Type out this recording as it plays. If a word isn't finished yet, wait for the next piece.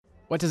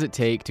What does it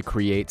take to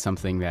create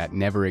something that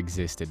never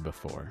existed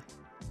before?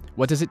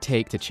 What does it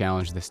take to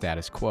challenge the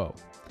status quo?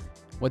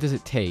 What does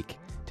it take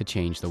to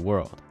change the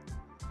world?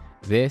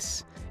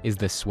 This is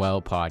the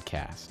Swell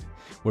Podcast.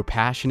 We're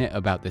passionate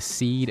about the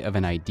seed of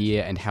an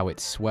idea and how it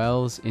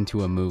swells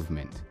into a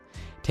movement.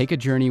 Take a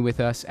journey with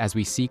us as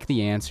we seek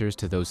the answers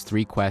to those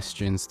three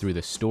questions through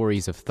the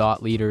stories of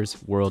thought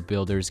leaders, world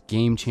builders,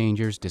 game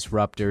changers,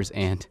 disruptors,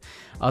 and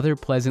other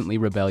pleasantly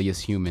rebellious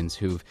humans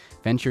who've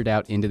ventured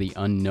out into the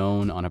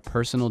unknown on a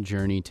personal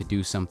journey to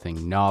do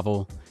something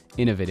novel,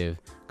 innovative,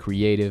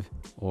 creative,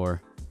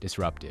 or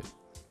disruptive.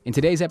 In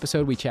today's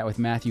episode, we chat with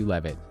Matthew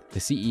Leavitt, the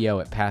CEO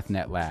at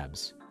Pathnet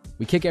Labs.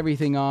 We kick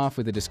everything off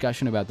with a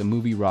discussion about the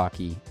movie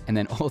Rocky, and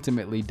then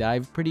ultimately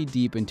dive pretty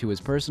deep into his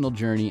personal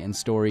journey and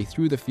story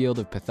through the field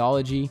of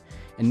pathology,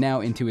 and now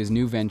into his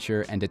new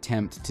venture and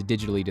attempt to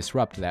digitally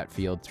disrupt that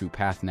field through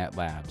Pathnet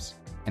Labs.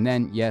 And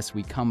then, yes,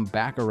 we come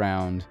back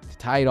around to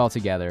tie it all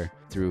together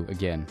through,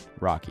 again,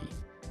 Rocky.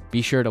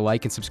 Be sure to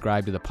like and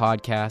subscribe to the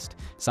podcast,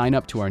 sign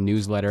up to our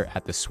newsletter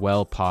at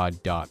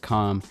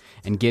theswellpod.com,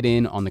 and get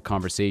in on the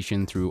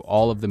conversation through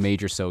all of the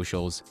major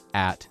socials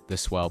at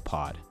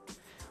theswellpod.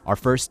 Our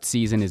first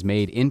season is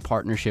made in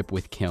partnership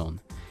with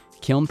Kiln.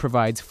 Kiln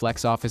provides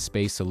flex office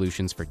space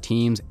solutions for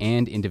teams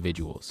and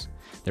individuals.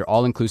 Their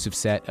all-inclusive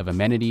set of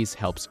amenities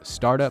helps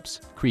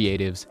startups,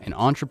 creatives, and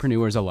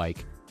entrepreneurs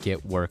alike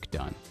get work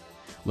done.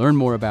 Learn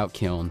more about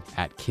Kiln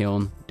at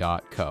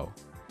kiln.co.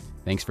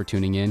 Thanks for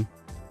tuning in.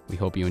 We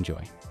hope you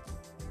enjoy.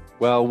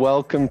 Well,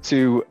 welcome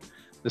to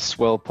the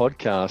Swell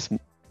Podcast,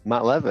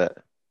 Matt Leavitt.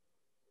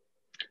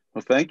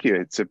 Well, thank you.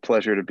 It's a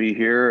pleasure to be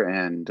here,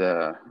 and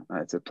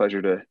it's a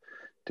pleasure to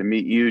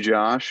meet you,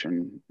 Josh,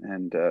 and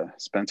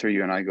Spencer.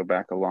 You and I go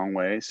back a long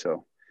way,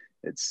 so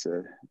it's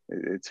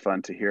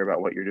fun to hear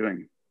about what you're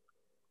doing.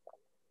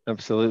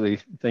 Absolutely,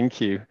 thank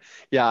you.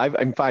 Yeah,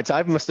 in fact,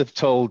 I must have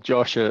told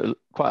Josh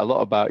quite a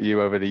lot about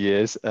you over the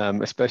years,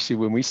 especially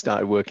when we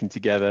started working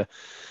together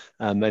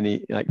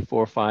many, like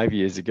 4 or 5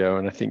 years ago,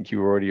 and I think you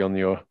were already on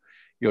your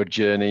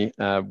journey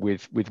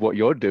with what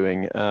you're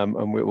doing,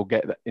 and we'll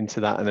get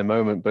into that in a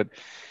moment. But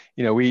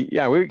you know,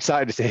 we're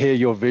excited to hear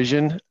your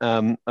vision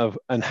of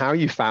and how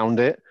you found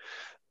it.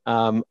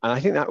 And I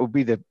think that would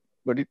be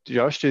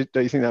Josh, do you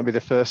think that'd be the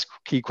first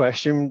key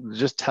question?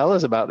 Just tell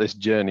us about this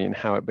journey and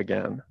how it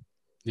began.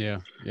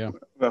 Yeah.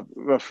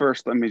 Well,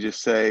 first, let me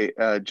just say,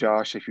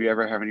 Josh, if you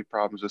ever have any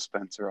problems with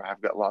Spencer,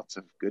 I've got lots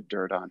of good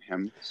dirt on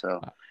him.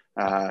 So,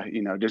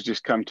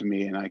 just come to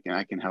me and I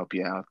can help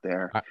you out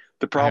there.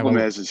 The problem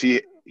is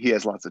he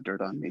has lots of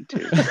dirt on me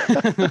too.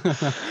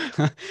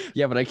 So.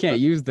 Yeah, but I can't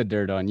use the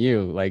dirt on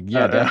you. Like,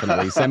 yeah,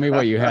 definitely. Send me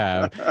what you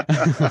have.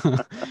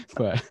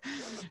 But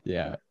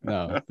yeah,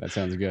 no, that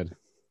sounds good.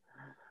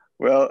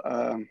 Well,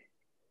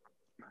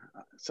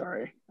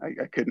 sorry,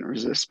 I couldn't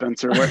resist,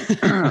 Spencer.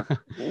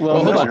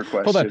 Well,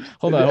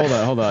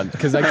 hold on,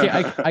 because I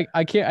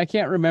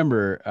can't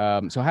remember.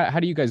 So how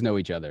do you guys know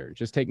each other?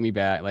 Just take me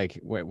back. Like,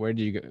 where did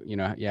you go?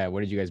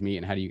 Where did you guys meet,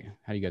 and how do you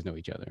guys know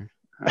each other?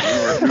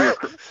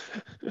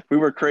 We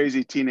were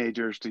crazy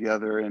teenagers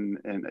together, and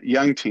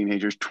young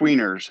teenagers,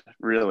 tweeners,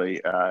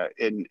 really,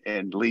 in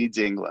Leeds,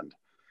 England.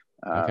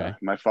 Okay.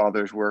 My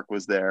father's work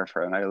was there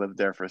and I lived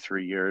there for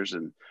 3 years.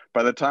 And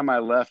by the time I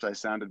left, I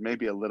sounded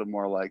maybe a little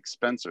more like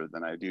Spencer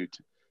than I do,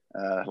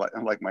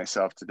 like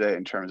myself today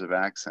in terms of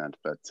accent.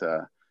 But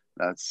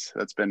that's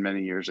been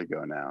many years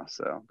ago now.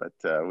 So, but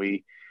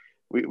we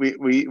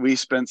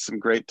spent some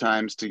great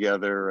times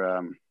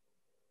together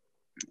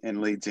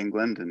in Leeds,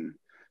 England,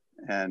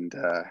 and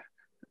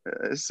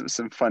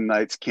some fun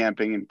nights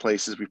camping in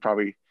places we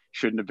probably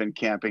shouldn't have been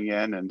camping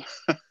in, and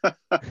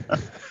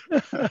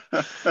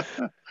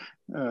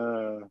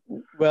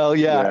well,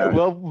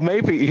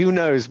 maybe, who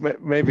knows,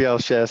 maybe I'll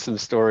share some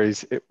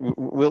stories.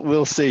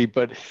 We'll see.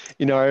 But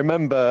I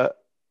remember,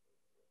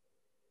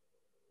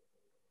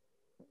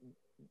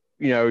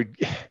 I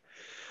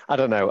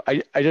don't know,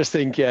 I just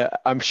think,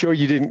 I'm sure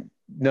you didn't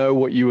know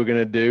what you were going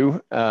to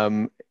do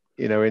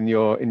in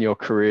your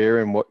career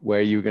and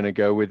where you were going to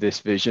go with this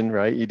vision,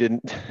 right? We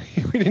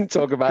didn't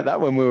talk about that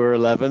when we were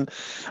 11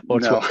 or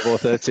 12 or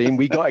 13.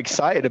 We got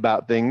excited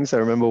about things. I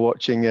remember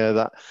watching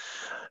that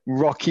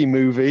Rocky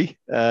movie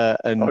in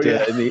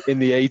the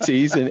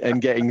 80s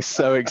and getting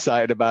so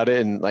excited about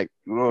it, and like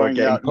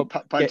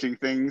punching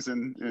things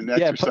and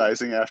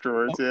exercising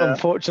afterwards. Yeah.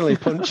 Unfortunately,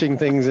 punching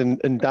things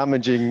and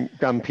damaging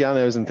grand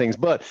pianos and things.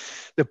 But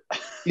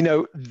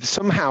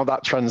somehow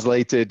that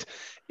translated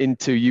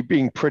into you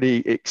being pretty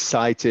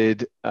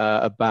excited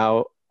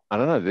about, I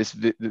don't know,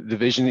 the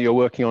vision that you're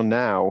working on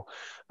now,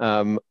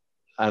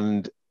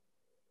 and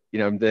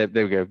there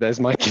we go.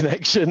 There's my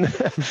connection.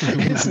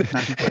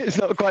 it's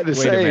not quite the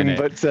same,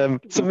 but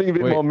something a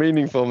bit more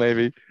meaningful,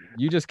 maybe.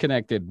 You just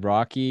connected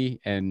Rocky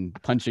and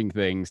punching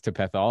things to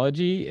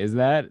pathology.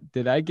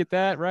 Did I get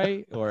that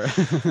right? Or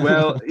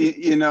well,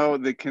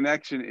 the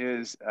connection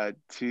is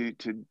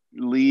to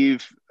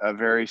leave a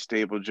very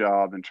stable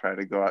job and try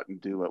to go out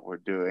and do what we're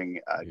doing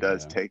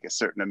does take a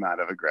certain amount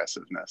of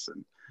aggressiveness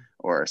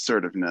or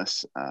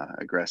assertiveness.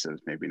 Aggressive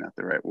is maybe not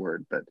the right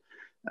word, but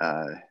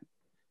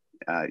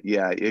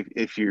yeah,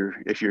 if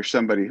you're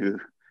somebody who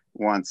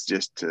wants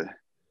just to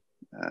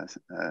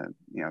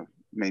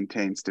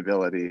maintain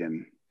stability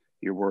and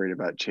you're worried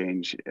about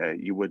change,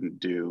 you wouldn't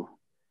do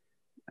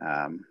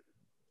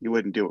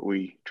what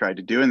we tried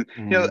to do. And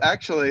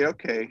actually,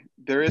 okay,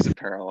 there is a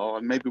parallel,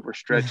 and maybe we're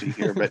stretching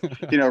here, but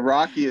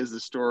Rocky is the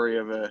story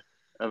of a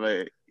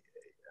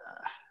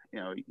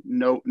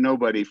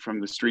nobody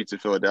from the streets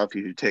of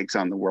Philadelphia who takes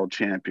on the world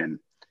champion.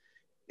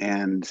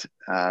 And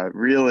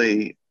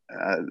really,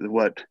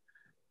 what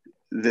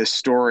this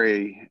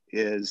story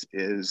is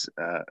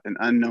an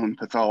unknown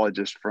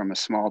pathologist from a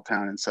small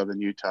town in southern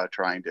Utah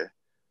trying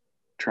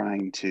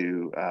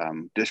to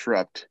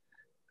disrupt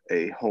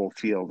a whole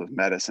field of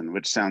medicine,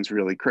 which sounds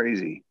really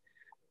crazy.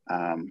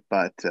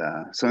 But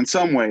so in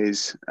some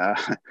ways,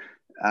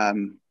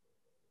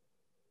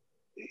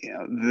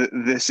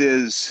 this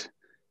is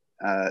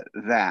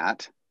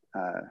that.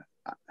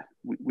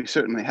 We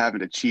certainly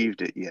haven't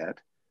achieved it yet.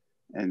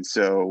 And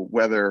so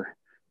whether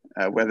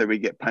we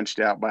get punched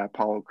out by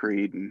Apollo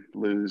Creed and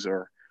lose,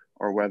 or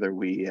whether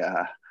we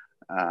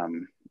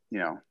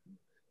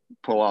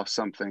pull off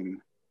something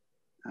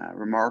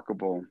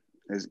remarkable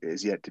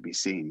is yet to be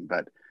seen.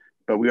 But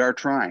we are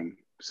trying.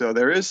 So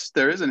there is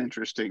an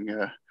interesting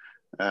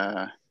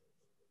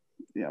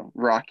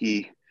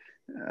Rocky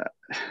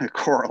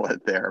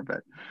correlate there.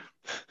 But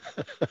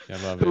I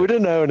love who would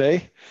have known, eh?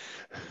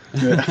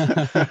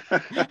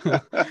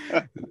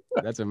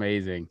 That's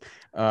amazing.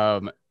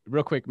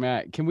 Real quick,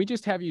 Matt, can we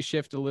just have you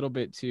shift a little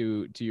bit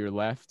to your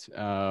left?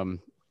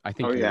 I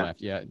think your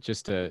left. Yeah.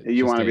 Just to,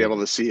 you want to be able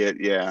to see it.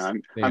 Yeah.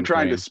 I'm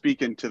trying to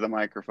speak into the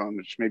microphone,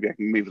 which maybe I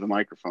can move the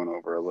microphone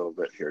over a little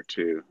bit here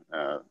too.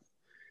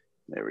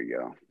 There we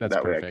go. That's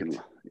that perfect. Way I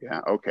can,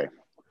 yeah. Okay.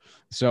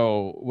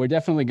 So we're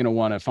definitely going to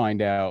want to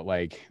find out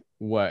like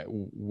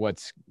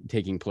what's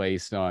taking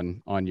place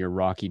on your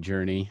Rocky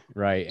journey,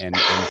 right? And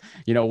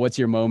what's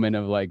your moment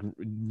of like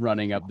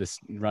running up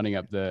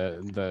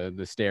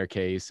the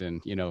staircase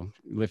and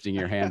lifting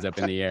your hands up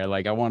in the air.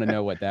 Like I want to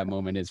know what that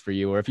moment is for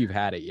you, or if you've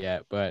had it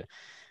yet. But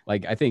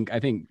like I think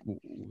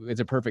it's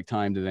a perfect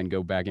time to then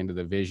go back into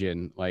the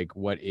vision. Like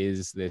what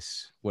is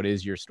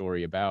your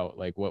story about?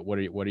 Like what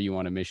are you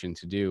on a mission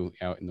to do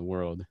out in the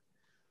world?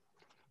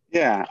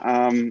 Yeah.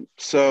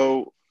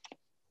 So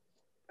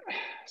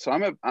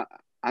I'm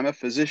a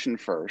physician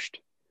first.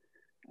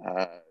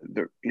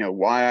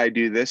 Why I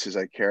do this is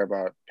I care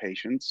about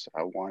patients.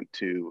 I want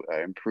to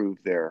improve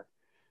their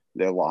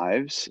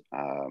lives,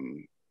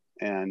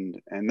 and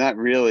that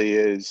really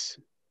is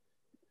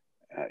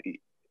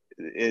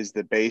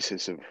the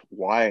basis of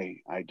why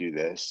I do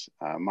this.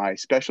 My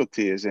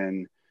specialty is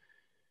in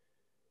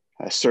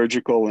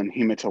surgical and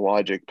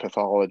hematologic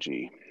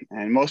pathology.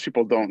 And most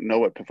people don't know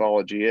what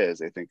pathology is.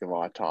 They think of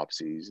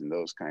autopsies and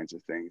those kinds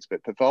of things.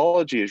 But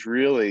pathology is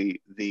really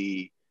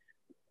the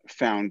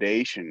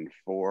foundation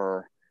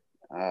for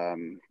a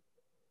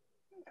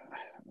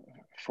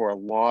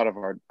lot of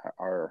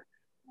our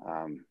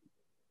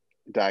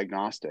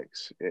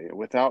diagnostics.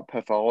 Without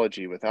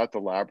pathology, without the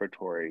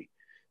laboratory,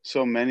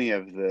 so many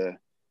of the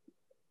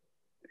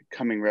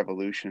coming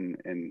revolution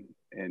in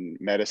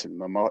medicine,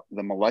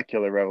 the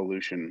molecular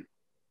revolution,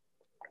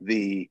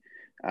 the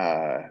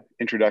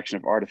introduction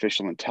of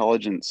artificial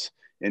intelligence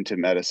into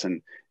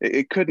medicine,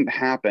 it couldn't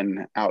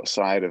happen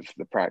outside of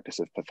the practice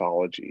of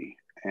pathology.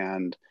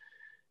 And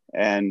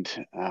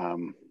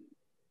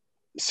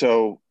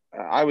so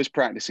I was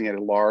practicing at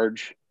a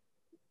large,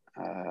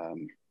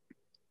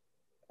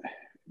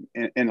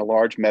 in a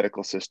large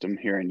medical system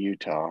here in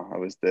Utah. I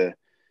was the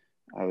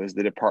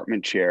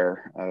department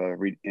chair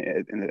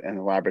in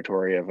the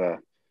laboratory of a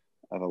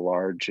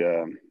large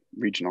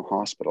regional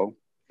hospital.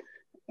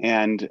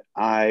 And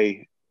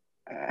I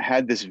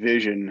had this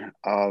vision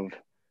of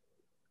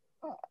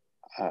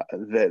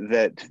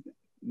that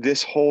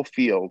this whole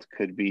field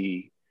could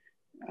be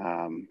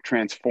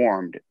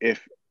transformed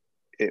if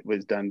it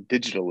was done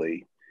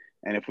digitally,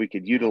 and if we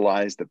could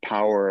utilize the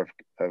power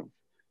of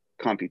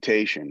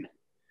computation,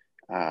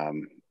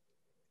 and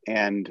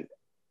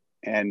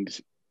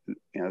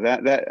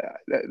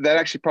that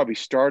actually probably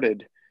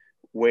started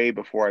way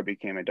before I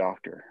became a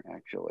doctor,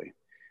 actually.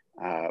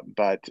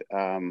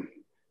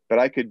 But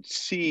I could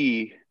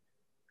see,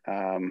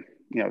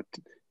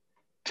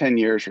 10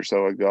 years or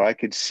so ago, I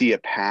could see a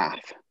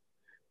path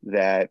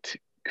that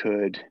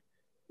could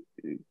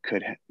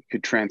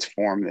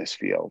transform this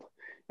field.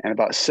 And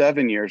about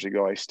 7 years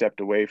ago, I stepped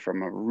away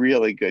from a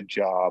really good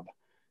job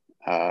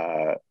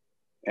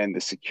and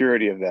the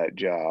security of that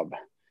job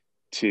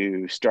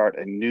to start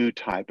a new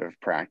type of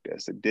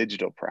practice, a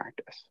digital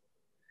practice.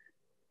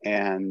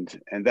 And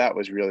that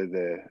was really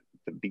the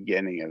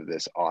beginning of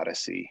this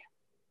odyssey.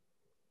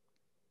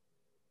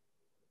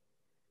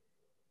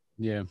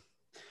 Yeah,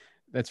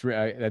 that's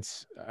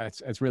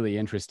really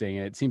interesting,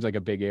 and it seems like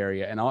a big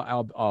area. And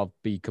I'll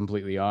be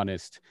completely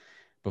honest.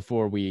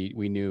 Before we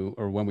knew,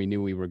 or when we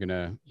knew we were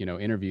gonna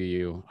interview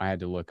you, I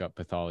had to look up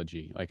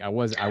pathology. Like I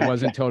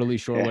wasn't totally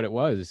sure Yeah. what it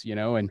was,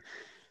 and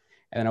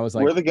And then I was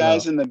like, We're the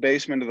guys well, in the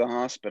basement of the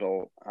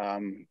hospital,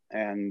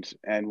 and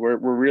we're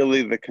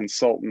really the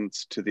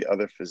consultants to the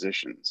other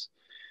physicians.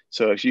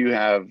 So if you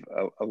have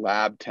a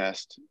lab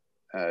test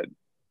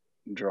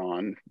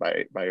drawn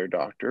by your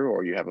doctor,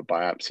 or you have a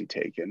biopsy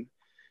taken,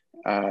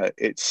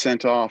 it's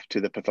sent off to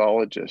the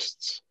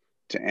pathologists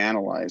to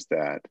analyze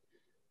that.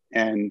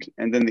 And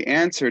then the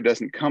answer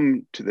doesn't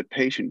come to the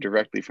patient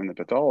directly from the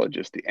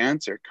pathologist. The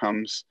answer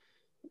comes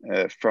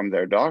from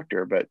their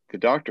doctor, but the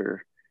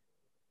doctor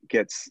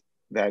gets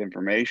that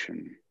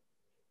information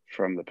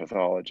from the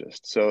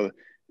pathologist. So,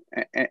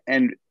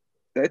 and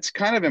that's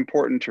kind of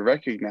important to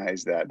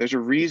recognize that there's a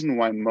reason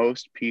why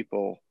most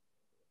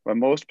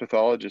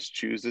pathologists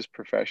choose this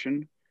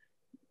profession.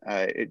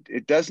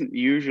 It doesn't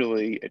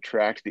usually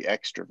attract the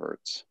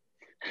extroverts.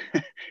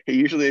 It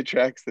usually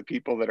attracts the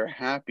people that are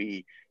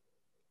happy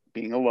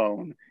being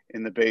alone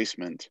in the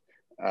basement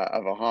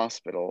of a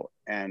hospital,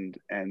 and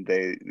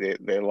they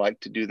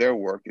like to do their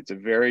work. It's a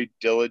very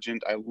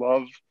diligent. I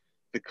love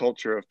the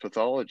culture of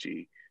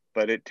pathology,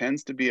 but it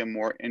tends to be a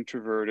more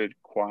introverted,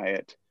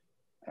 quiet,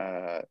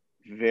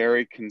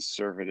 very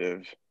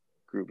conservative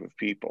group of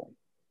people.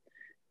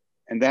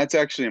 And that's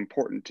actually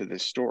important to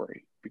this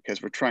story,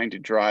 because we're trying to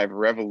drive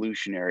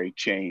revolutionary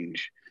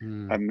change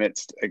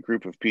amidst a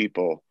group of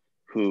people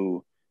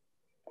who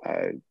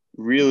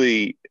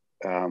really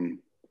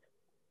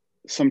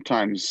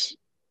sometimes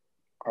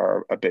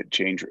are a bit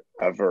change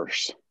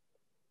averse.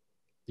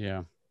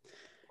 Yeah.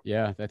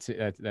 Yeah,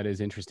 that is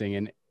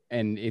interesting.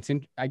 And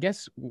I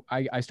guess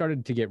I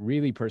started to get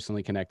really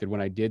personally connected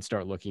when I did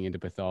start looking into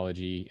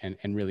pathology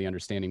and really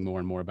understanding more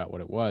and more about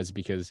what it was,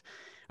 because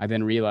I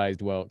then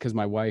realized, well, because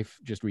my wife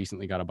just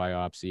recently got a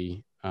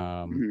biopsy.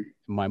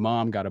 My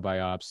mom got a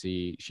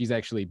biopsy. She's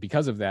actually,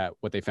 because of that,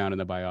 what they found in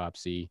the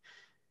biopsy,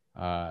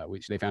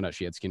 which they found out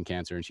she had skin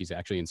cancer, and she's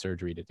actually in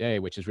surgery today,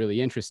 which is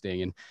really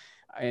interesting.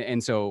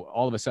 And so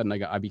all of a sudden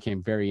I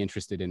became very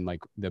interested in like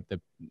the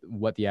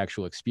what the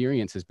actual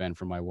experience has been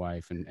for my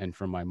wife and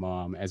from my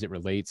mom as it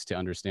relates to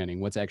understanding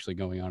what's actually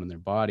going on in their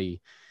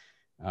body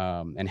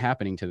and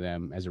happening to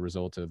them as a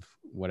result of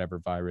whatever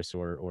virus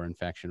or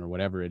infection or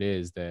whatever it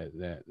is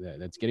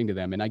that's getting to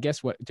them. And I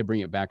guess what to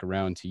bring it back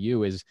around to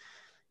you is,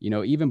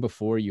 even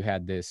before you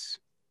had this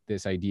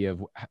idea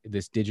of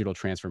this digital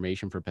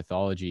transformation for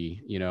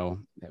pathology,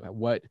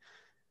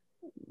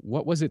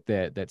 what was it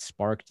that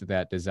sparked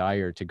that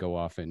desire to go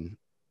off and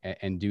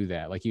do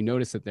that? Like, you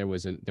noticed that there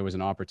was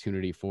an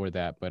opportunity for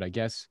that, but I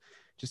guess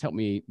just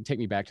take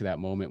me back to that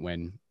moment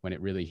when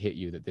it really hit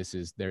you that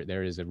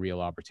there is a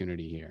real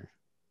opportunity here.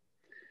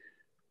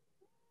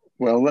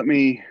 Well, let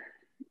me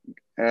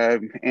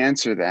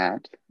answer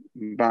that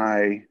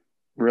by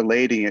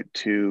relating it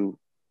to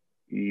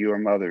your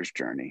mother's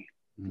journey,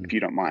 if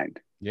you don't mind.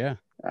 Yeah.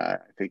 I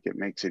think it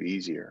makes it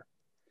easier.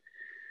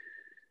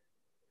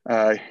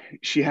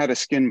 She had a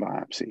skin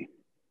biopsy.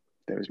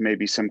 There was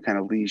maybe some kind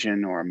of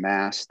lesion or a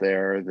mass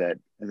there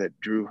that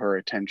drew her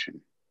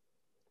attention.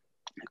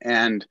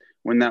 And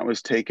when that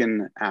was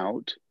taken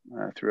out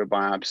through a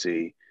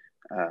biopsy,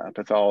 a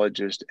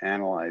pathologist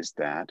analyzed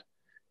that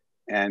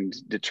and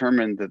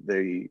determined that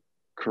the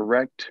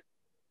correct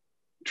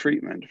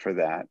treatment for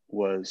that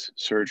was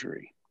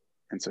surgery.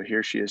 And so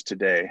here she is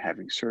today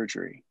having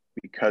surgery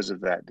because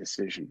of that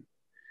decision.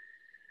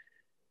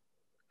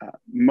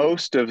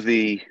 Most of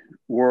the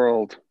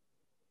world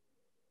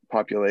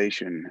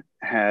population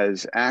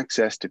has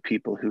access to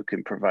people who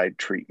can provide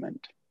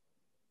treatment.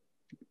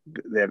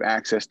 They have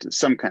access to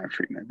some kind of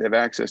treatment. They have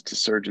access to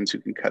surgeons who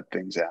can cut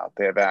things out.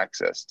 They have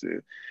access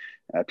to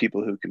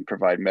people who can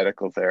provide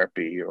medical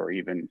therapy, or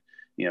even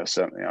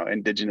some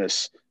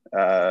indigenous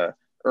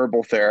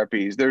herbal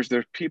therapies. There's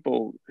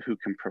people who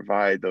can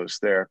provide those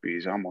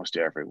therapies almost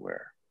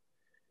everywhere.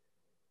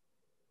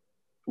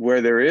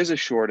 Where there is a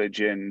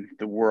shortage in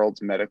the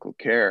world's medical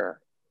care,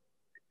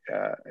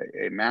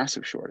 a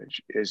massive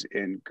shortage, is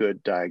in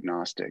good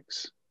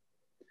diagnostics.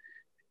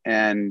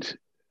 And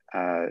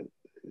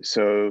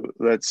so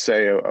let's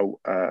say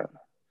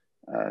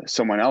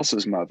someone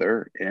else's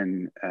mother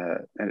in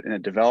a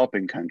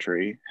developing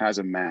country has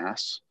a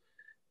mass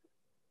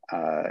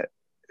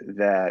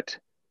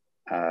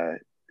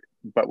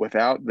but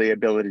without the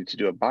ability to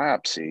do a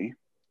biopsy,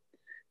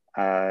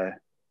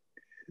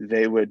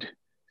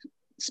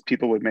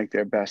 people would make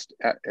their best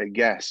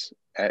guess.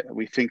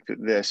 We think that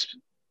this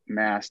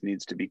mass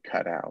needs to be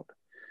cut out.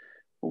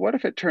 But what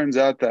if it turns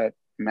out that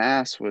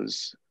mass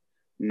was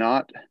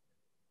not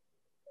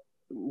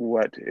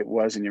what it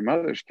was in your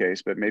mother's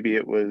case, but maybe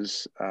it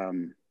was a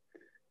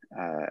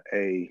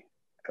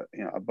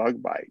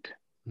bug bite,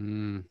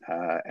 and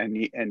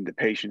the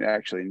patient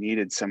actually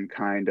needed some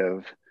kind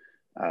of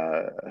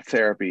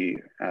therapy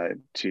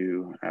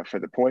for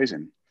the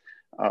poison,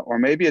 or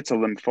maybe it's a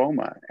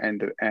lymphoma,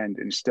 and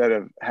instead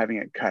of having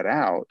it cut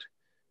out,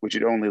 which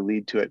would only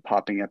lead to it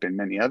popping up in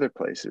many other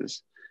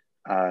places,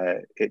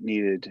 it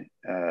needed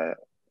a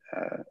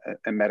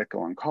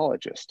medical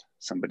oncologist,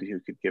 somebody who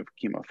could give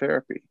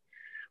chemotherapy.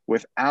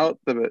 Without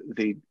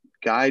the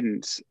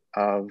guidance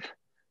of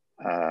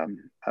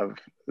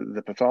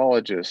the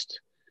pathologist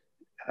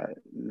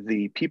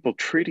the people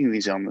treating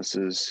these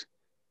illnesses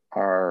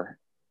are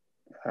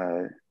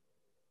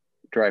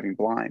driving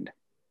blind.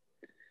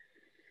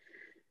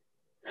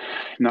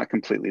 Not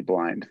completely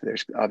blind.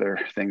 There's other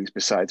things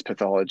besides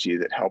pathology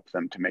that help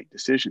them to make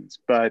decisions,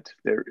 but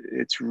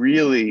it's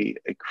really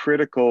a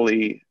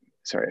critically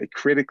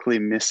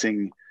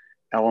missing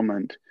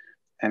element.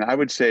 And I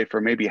would say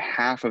for maybe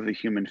half of the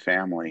human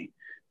family,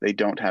 they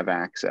don't have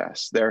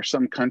access. There are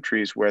some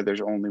countries where there's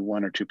only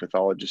 1 or 2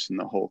 pathologists in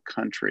the whole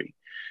country.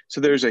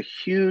 So there's a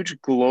huge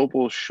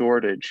global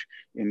shortage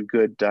in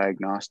good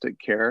diagnostic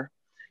care.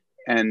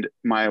 And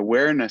my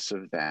awareness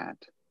of that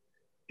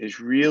is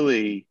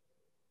really,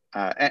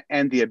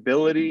 and the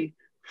ability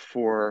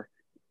for,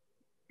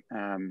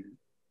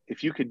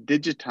 if you could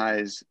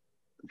digitize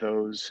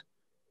those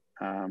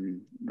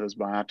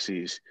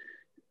biopsies,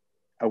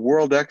 a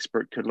world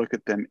expert could look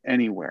at them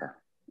anywhere.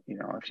 You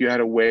know, if you had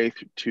a way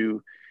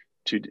to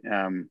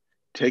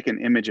take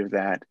an image of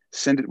that,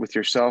 send it with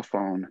your cell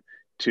phone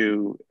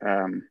to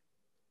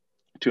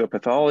a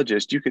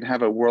pathologist, you could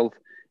have a world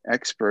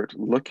expert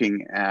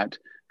looking at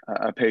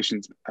a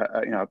patient's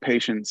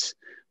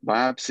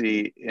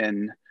biopsy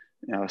in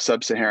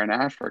sub-Saharan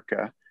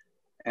Africa,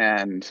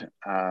 and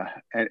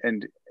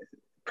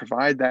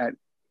provide that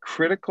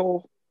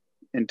critical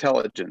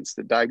intelligence,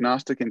 the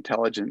diagnostic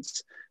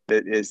intelligence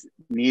that is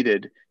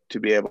needed to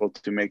be able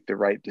to make the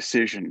right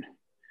decision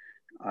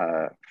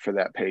for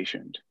that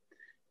patient.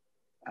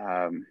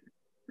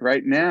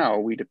 Right now,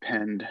 we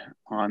depend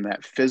on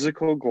that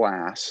physical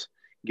glass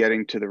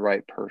getting to the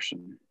right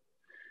person.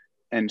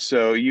 And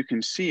so you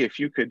can see, if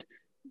you could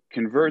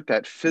convert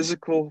that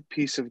physical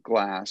piece of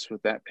glass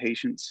with that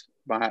patient's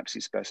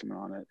biopsy specimen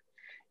on it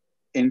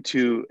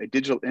into a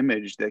digital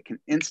image that can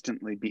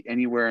instantly be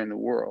anywhere in the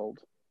world,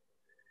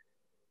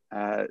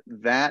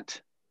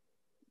 that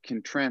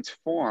can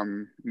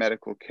transform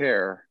medical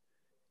care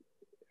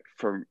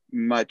for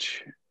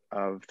much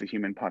of the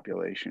human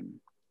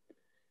population.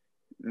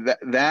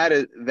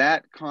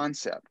 That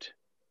concept,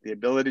 the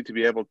ability to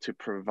be able to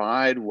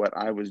provide what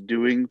I was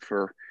doing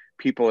for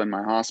people in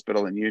my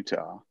hospital in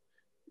Utah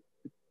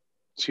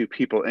to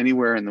people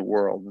anywhere in the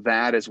world,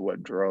 that is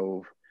what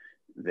drove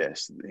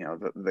this,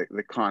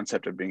 the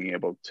concept of being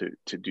able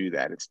to do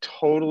that. It's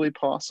totally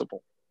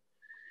possible.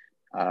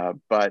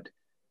 But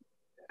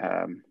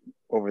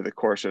over the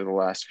course of the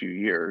last few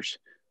years,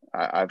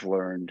 I've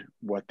learned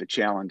what the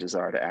challenges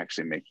are to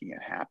actually making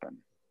it happen.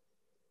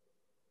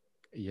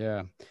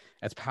 Yeah,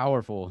 that's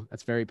powerful.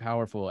 That's very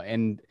powerful.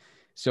 And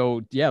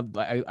so, yeah,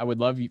 I would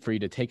love for you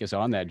to take us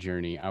on that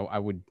journey.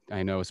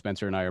 I know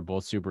Spencer and I are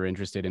both super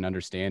interested in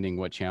understanding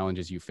what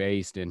challenges you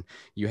faced, and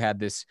you had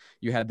this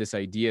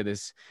idea,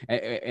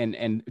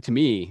 and to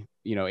me,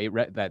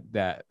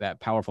 that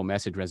powerful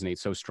message resonates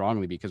so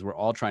strongly, because we're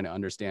all trying to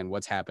understand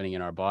what's happening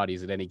in our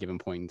bodies at any given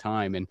point in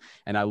time.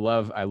 And I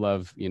love,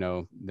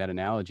 that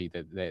analogy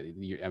that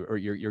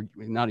you're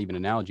not even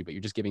analogy, but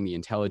you're just giving the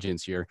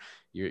intelligence. You're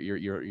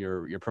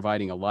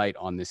providing a light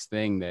on this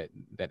thing that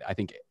I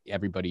think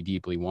everybody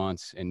deeply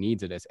wants and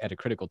needs it at a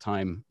critical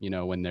time,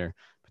 when they're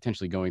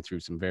potentially going through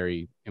some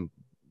very,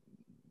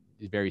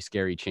 very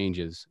scary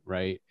changes.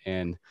 Right.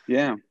 And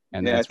I think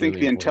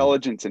really the important.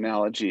 Intelligence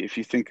analogy, if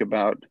you think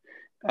about,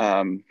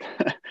 the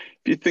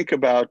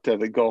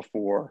Gulf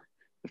War,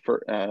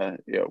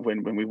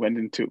 when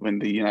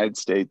the United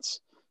States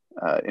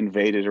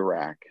invaded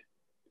Iraq,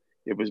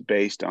 it was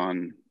based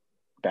on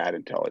bad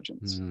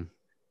intelligence. Mm-hmm.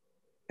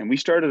 And we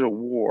started a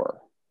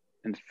war,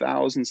 and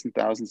thousands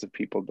of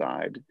people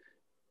died.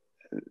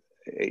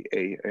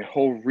 A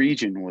whole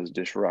region was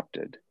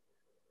disrupted.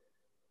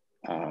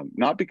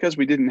 Not because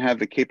we didn't have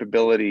the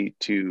capability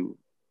to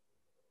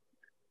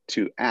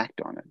act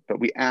on it, but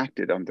we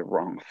acted on the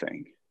wrong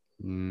thing.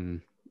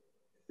 Mm.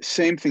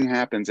 Same thing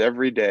happens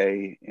every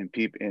day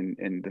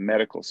in the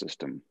medical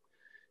system,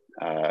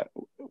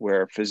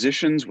 where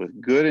physicians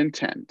with good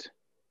intent,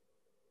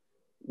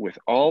 with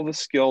all the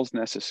skills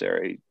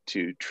necessary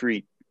to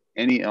treat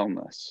any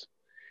illness,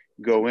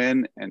 go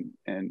in and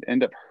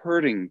end up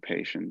hurting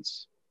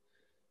patients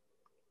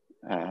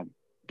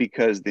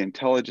because the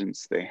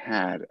intelligence they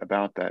had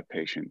about that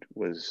patient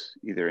was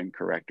either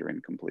incorrect or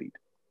incomplete.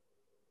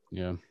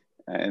 Yeah.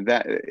 And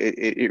that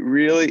it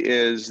really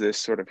is this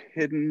sort of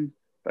hidden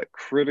but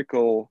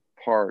critical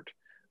part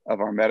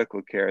of our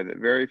medical care that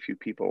very few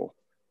people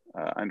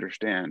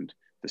understand.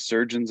 The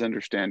surgeons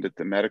understand it,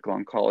 the medical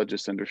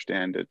oncologists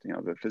understand it,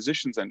 the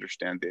physicians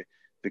understand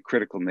the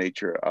critical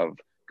nature of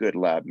good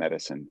lab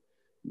medicine,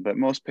 but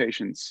most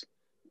patients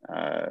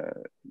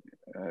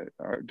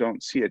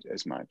don't see it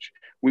as much.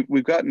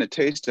 We've gotten a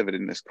taste of it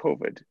in this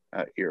COVID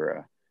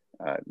era,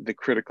 the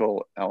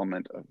critical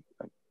element of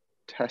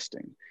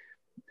testing.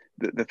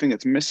 The thing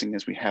that's missing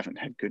is we haven't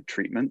had good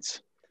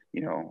treatments.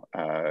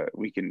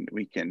 We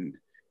can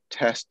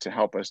test to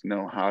help us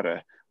know how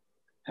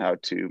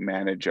to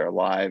manage our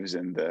lives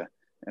and the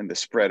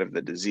spread of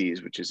the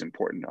disease, which is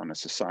important on a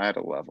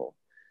societal level.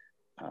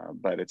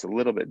 But it's a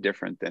little bit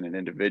different than an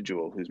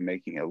individual who's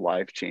making a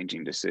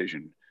life-changing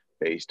decision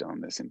based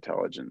on this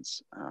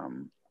intelligence.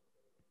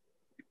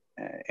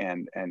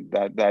 and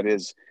that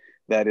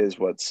is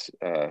what's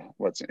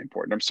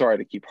important. I'm sorry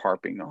to keep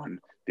harping on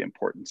the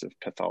importance of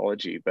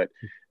pathology, but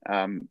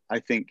I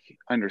think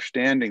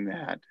understanding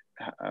that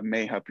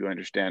may help you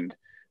understand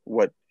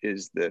what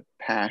is the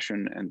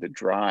passion and the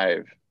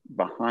drive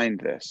behind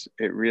this.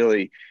 It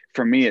really,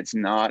 for me, it's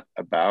not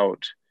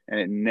about, and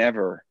it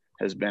never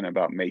has been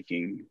about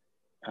making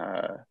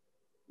a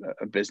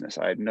business.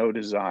 I had no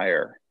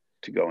desire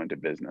to go into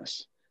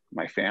business.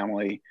 My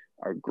family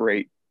are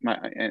great,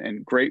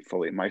 and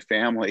gratefully, my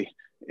family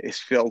is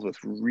filled with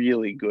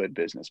really good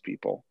business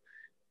people.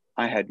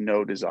 I had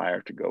no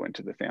desire to go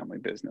into the family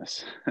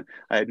business.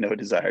 I had no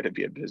desire to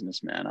be a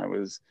businessman. I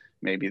was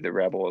maybe the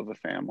rebel of the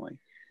family,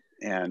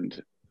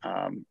 and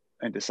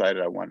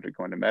decided I wanted to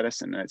go into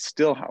medicine. And it's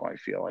still how I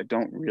feel. I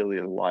don't really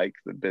like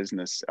the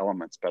business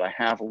elements, but I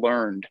have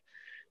learned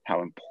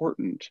how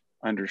important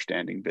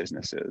understanding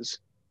business is,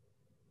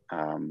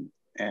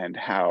 and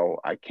how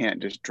I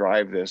can't just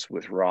drive this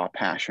with raw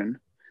passion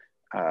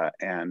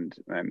and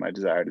my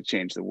desire to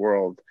change the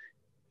world.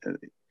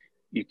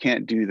 You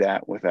can't do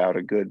that without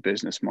a good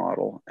business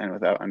model and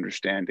without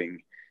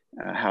understanding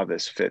how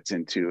this fits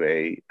into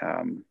a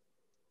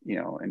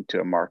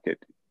into a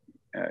market,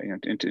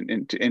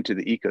 into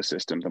the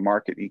ecosystem, the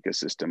market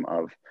ecosystem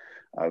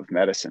of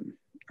medicine,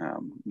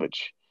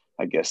 which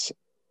I guess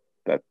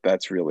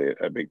that's really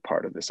a big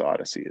part of this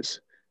odyssey, is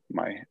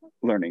my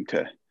learning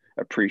to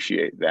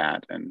appreciate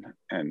that and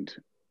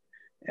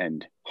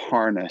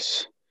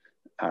harness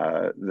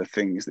the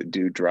things that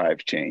do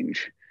drive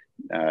change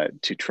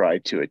to try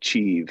to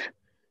achieve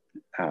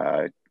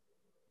and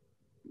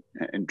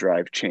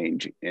drive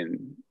change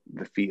in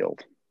the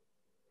field.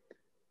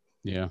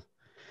 Yeah.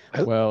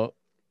 Well,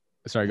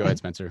 sorry, go ahead,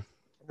 Spencer.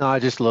 No, I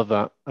just love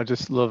that. I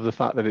just love the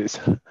fact that it's,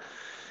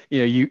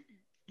 you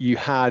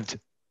had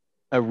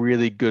a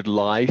really good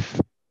life,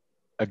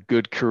 a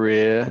good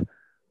career,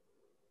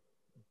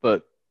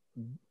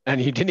 and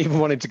you didn't even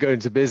want it to go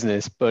into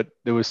business, but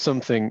there was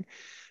something,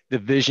 the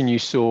vision you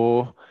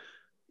saw,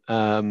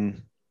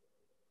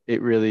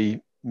 it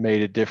really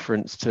made a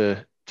difference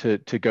to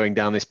going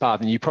down this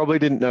path. And you probably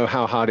didn't know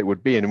how hard it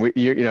would be. And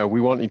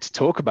we wanted to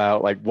talk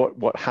about like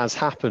what has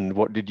happened,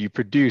 what did you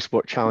produce,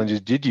 what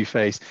challenges did you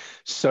face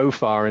so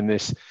far in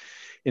this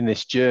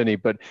journey.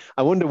 But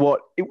I wonder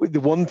the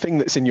one thing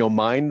that's in your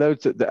mind though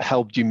that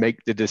helped you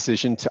make the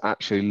decision to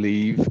actually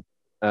leave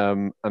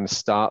and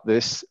start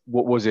this.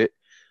 What was it?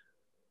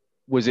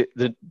 Was it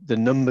the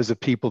numbers of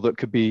people that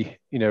could be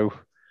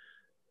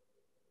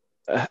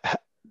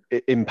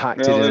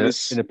impacted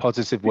in a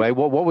positive way?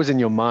 What was in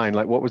your mind?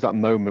 Like, what was that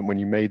moment when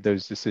you made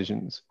those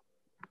decisions?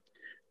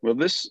 Well,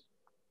 this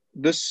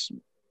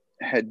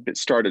had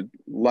started,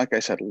 like I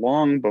said,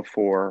 long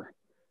before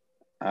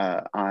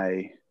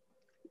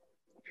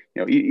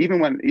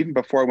even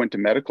before I went to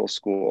medical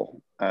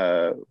school.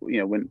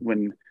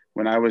 When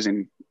I was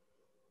in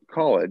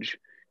college,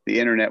 the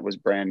internet was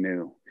brand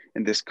new,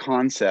 and this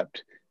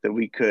concept that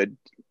we could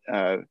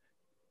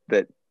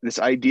this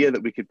idea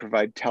that we could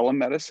provide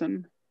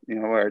telemedicine,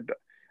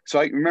 so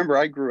I remember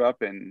I grew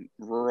up in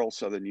rural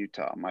southern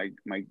Utah. I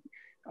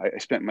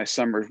spent my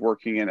summers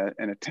working in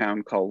a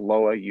town called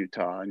Loa,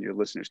 Utah, and your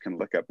listeners can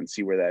look up and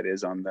see where that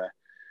is on the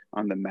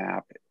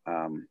map.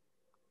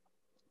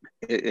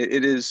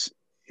 It is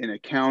in a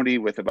county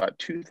with about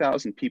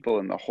 2,000 people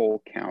in the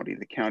whole county.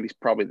 The county's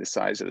probably the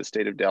size of the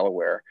state of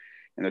Delaware,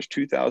 and there's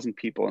 2,000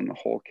 people in the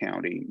whole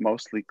county,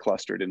 mostly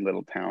clustered in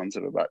little towns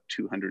of about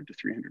 200 to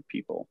 300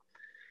 people.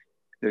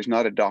 There's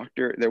not a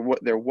doctor.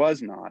 There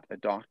was not a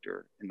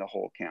doctor in the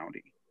whole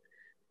county,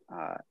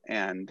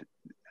 and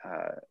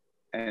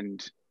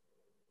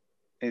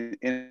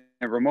in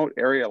a remote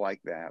area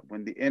like that,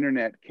 when the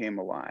internet came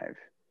alive,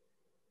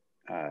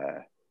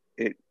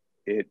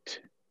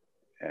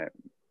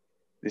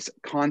 this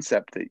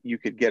concept that you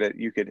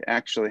could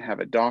actually have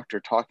a doctor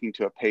talking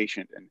to a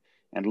patient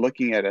and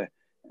looking at a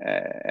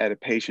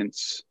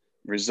patient's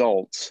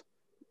results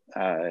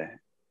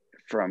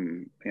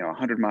from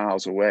 100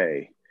 miles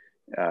away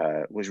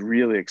was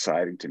really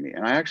exciting to me.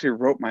 And I actually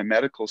wrote my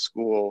medical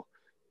school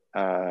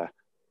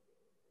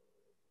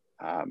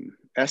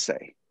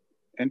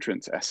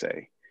entrance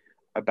essay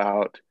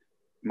about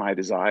my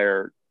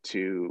desire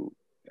to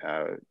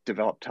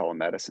develop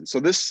telemedicine. So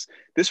this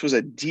was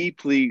a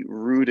deeply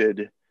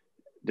rooted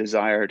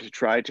desire to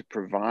try to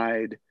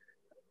provide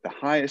the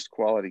highest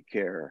quality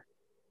care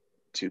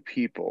to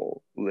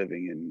people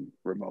living in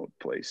remote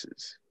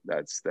places.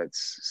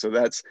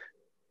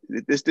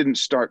 This didn't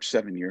start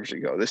 7 years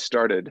ago. This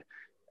started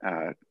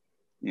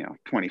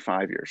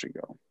 25 years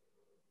ago.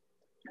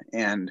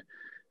 And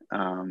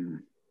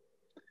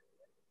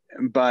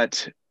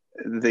but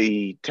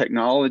the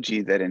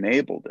technology that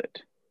enabled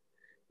it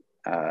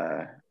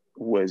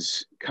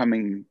was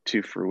coming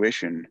to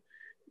fruition,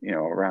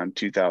 around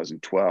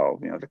 2012.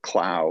 The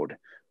cloud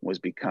was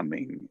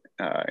becoming,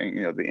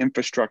 the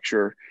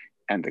infrastructure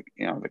and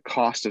the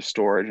cost of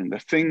storage and the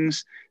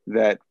things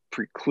that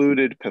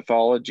precluded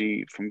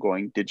pathology from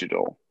going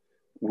digital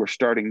were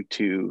starting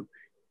to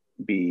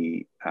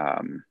be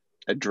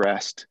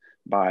addressed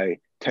by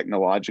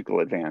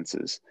technological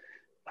advances.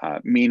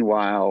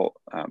 Meanwhile,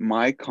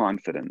 my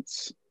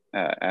confidence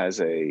as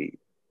a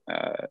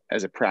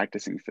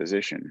practicing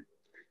physician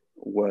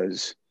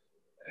was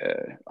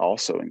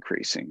also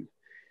increasing.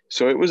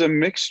 So it was a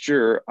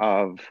mixture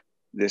of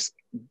this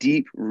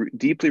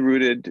deeply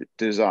rooted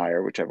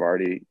desire, which I've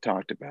already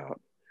talked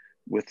about,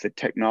 with the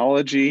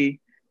technology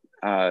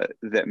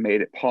that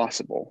made it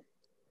possible,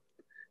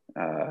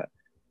 and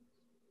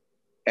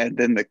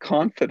then the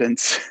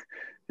confidence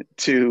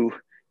to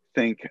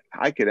think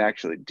I could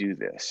actually do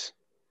this.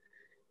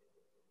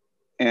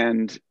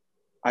 And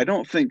I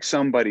don't think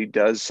somebody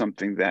does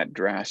something that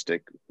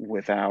drastic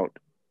without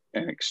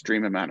an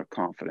extreme amount of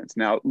confidence.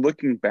 Now,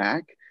 looking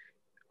back,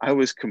 I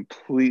was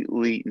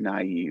completely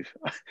naive.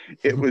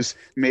 It was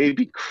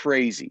maybe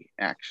crazy,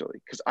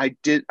 actually, because I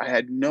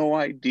had no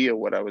idea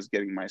what I was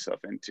getting myself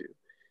into.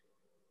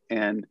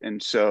 And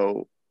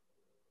so,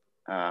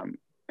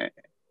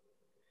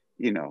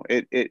 you know,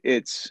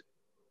 it's,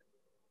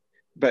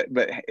 but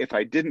if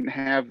I didn't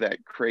have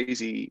that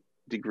crazy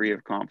degree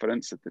of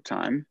confidence at the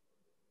time,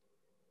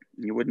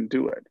 you wouldn't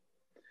do it.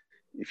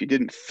 If you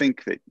didn't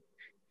think that,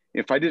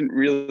 if I didn't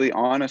really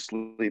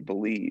honestly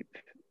believe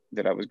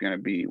that I was going to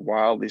be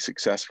wildly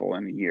successful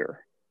in a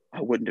year,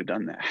 I wouldn't have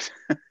done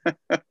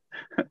that.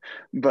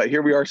 But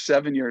here we are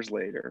 7 years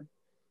later,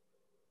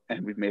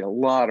 and we've made a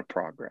lot of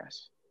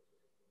progress,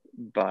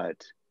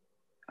 but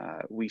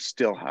we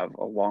still have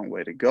a long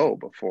way to go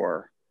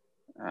before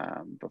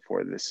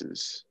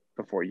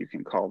you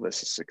can call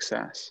this a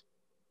success.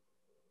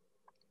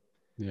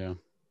 Yeah.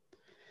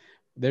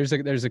 There's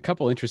a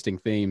couple interesting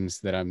themes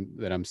that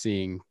I'm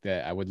seeing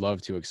that I would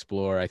love to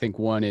explore. I think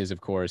one is, of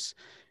course,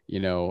 you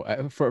know,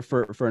 for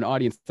an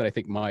audience that I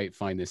think might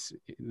find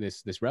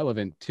this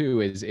relevant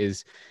too,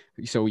 is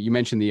so you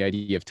mentioned the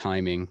idea of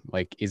timing.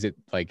 Like, is it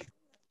like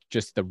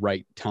just the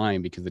right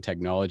time because the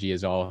technology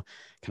has all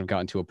kind of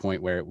gotten to a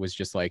point where it was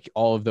just like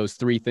all of those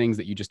three things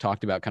that you just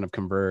talked about kind of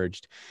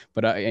converged.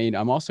 But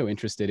I'm also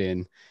interested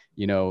in,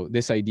 you know,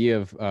 this idea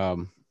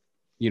of,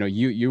 you know,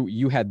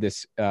 you had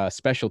this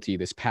specialty,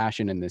 this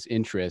passion, and this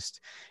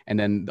interest, and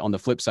then on the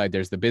flip side,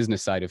 there's the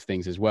business side of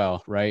things as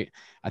well, right?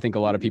 I think a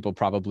lot of people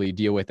probably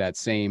deal with that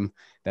same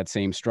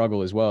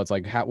struggle as well. It's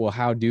like,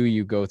 how do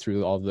you go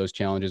through all of those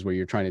challenges where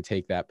you're trying to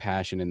take that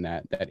passion and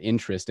that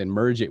interest and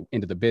merge it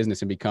into the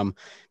business and become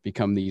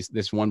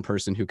this one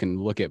person who can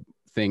look at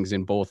things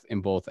in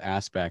both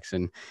aspects.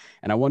 And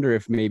I wonder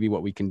if maybe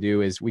what we can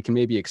do is we can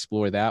maybe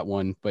explore that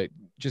one, but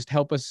just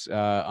help us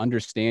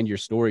understand your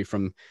story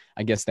from,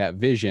 I guess, that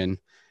vision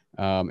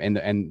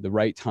and the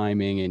right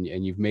timing.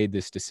 And you've made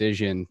this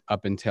decision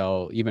up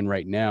until even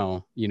right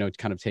now, you know,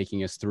 kind of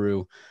taking us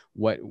through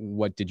what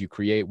did you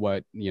create,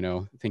 what, you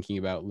know, thinking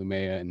about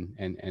Lumea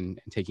and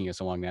taking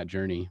us along that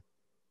journey.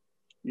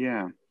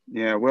 Yeah.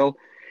 Well,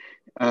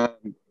 the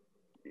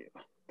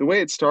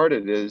way it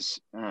started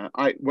is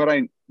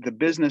the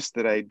business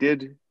that I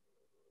did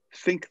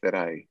think that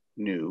I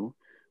knew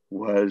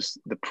was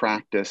the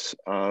practice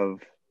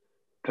of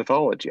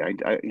pathology. I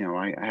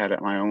had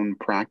my own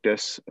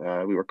practice.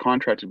 We were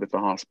contracted with the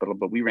hospital,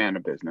 but we ran a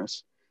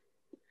business,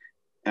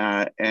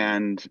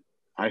 and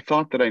I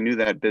thought that I knew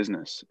that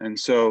business. And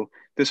so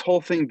this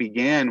whole thing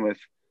began with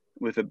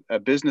a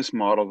business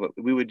model that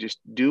we would just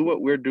do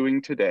what we're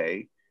doing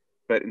today,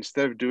 but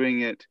instead of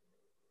doing it,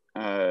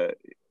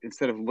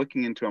 instead of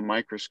looking into a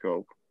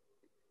microscope,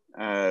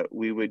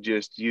 we would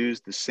just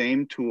use the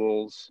same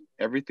tools,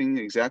 everything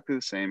exactly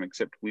the same,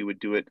 except we would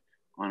do it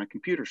on a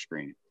computer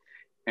screen.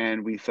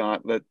 And we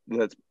thought,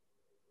 let's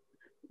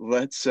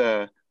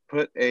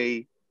put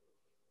a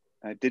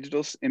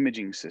digital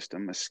imaging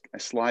system, a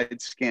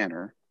slide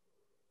scanner,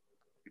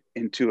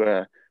 into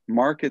a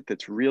market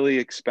that's really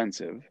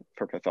expensive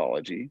for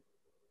pathology.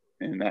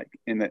 In that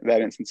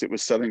instance, it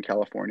was Southern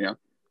California.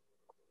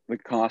 The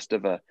cost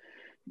of a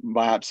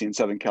biopsy in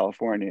Southern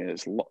California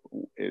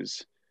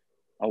is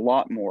a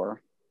lot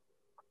more,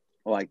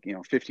 like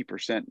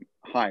 50%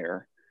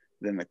 higher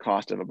than the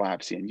cost of a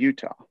biopsy in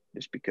Utah,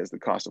 just because the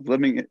cost of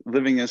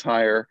living is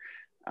higher.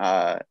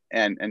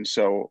 And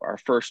so our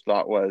first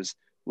thought was,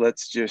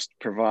 let's just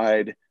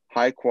provide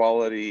high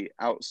quality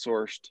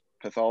outsourced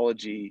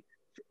pathology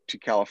to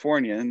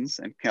Californians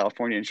and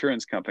California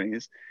insurance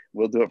companies.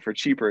 We'll do it for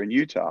cheaper in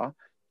Utah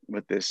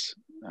with this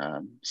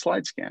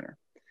slide scanner.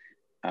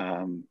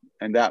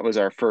 And that was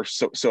our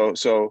first.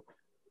 So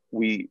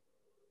we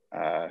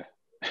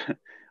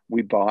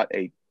we bought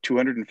a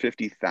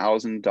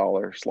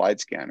 $250,000 slide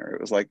scanner.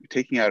 It was like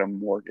taking out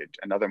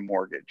another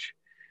mortgage.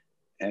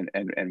 And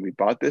we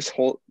bought this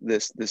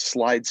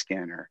slide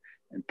scanner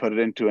and put it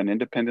into an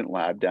independent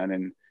lab down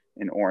in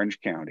Orange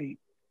County,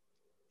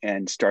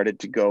 and started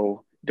to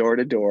go door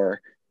to door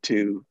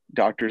to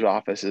doctors'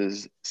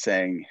 offices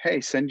saying,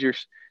 "Hey, send your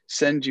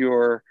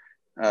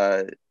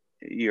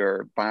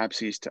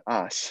biopsies to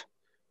us,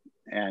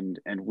 and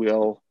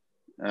we'll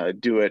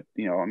do it.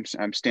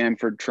 I'm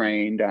Stanford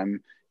trained.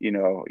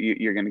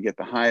 You're going to get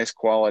the highest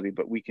quality,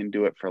 but we can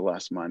do it for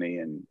less money.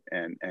 And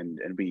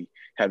we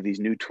have these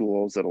new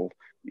tools that'll,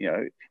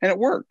 and it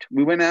worked.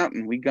 We went out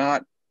and we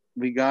got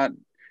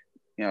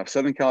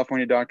Southern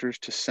California doctors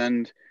to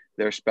send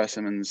their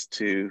specimens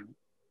to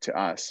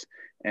us,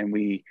 and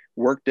we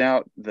worked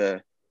out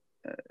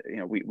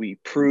we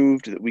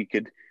proved that we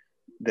could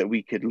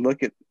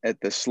look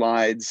at the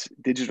slides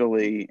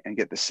digitally and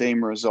get the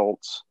same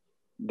results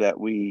that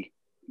we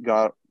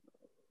got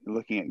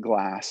looking at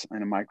glass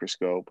in a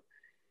microscope.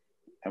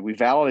 And we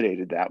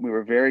validated that. We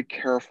were very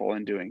careful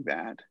in doing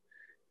that.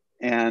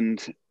 And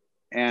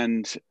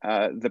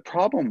the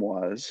problem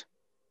was,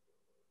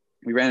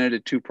 we ran into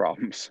two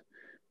problems.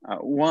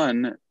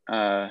 One,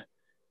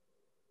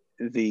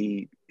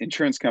 the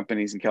insurance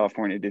companies in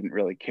California didn't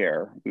really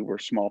care. We were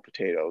small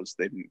potatoes.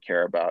 They didn't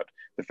care about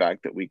the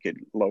fact that we could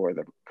lower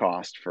the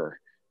cost for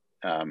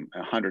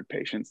 100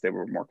 patients. They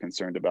were more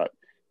concerned about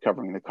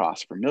covering the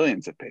cost for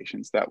millions of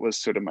patients. That was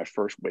sort of my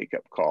first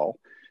wake-up call.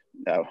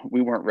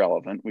 We weren't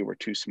relevant. We were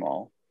too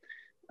small.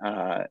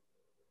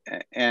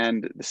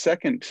 And the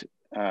second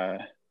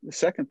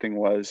thing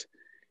was,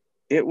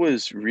 it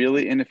was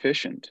really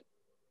inefficient.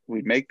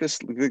 We'd make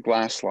the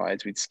glass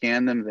slides, we'd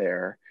scan them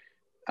there,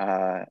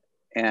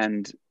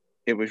 and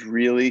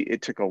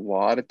it took a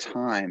lot of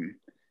time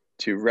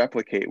to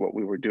replicate what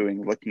we were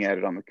doing, looking at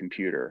it on the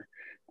computer,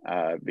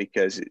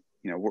 because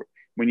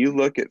when you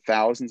look at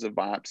thousands of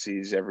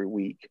biopsies every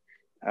week,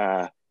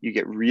 you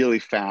get really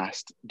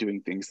fast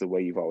doing things the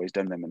way you've always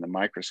done them in the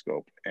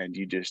microscope, and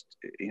you just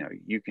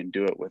you can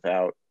do it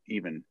without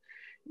even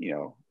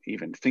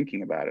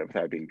thinking about it,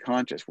 without being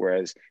conscious.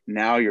 Whereas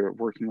now you're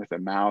working with a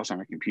mouse on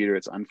a computer,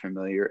 it's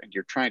unfamiliar, and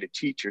you're trying to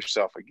teach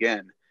yourself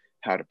again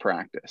how to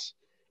practice.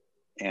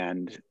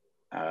 And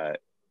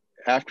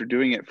after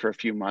doing it for a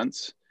few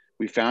months,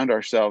 we found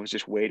ourselves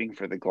just waiting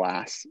for the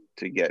glass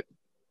to get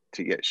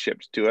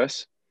shipped to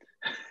us.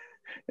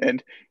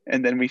 And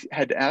then we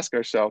had to ask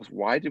ourselves,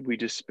 why did we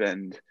just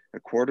spend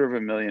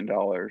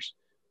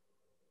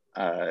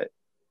 $250,000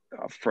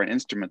 for an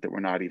instrument that we're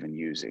not even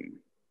using?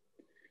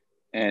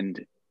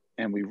 And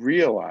we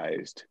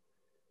realized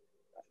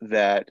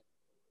that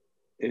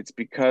it's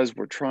because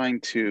we're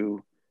trying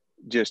to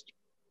just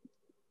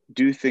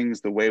do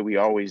things the way we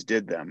always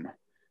did them.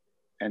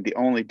 And the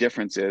only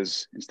difference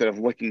is, instead of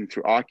looking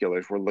through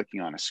oculars, we're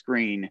looking on a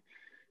screen.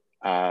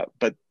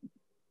 But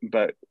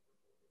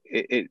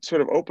it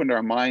sort of opened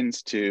our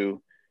minds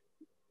to,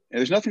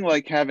 there's nothing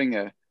like having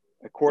a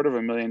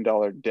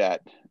 $250,000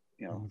 debt,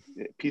 a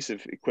piece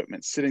of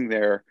equipment sitting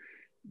there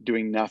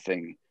doing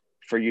nothing,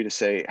 for you to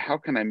say, how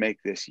can I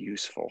make this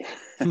useful?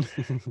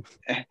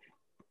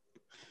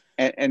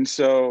 and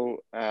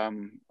so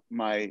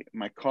my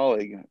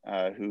colleague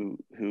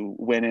who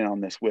went in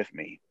on this with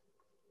me,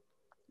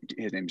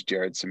 his name's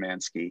Jared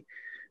Szymanski.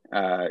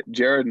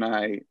 Jared and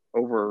I,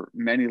 over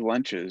many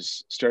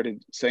lunches,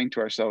 started saying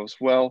to ourselves,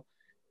 well,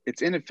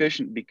 it's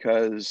inefficient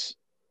because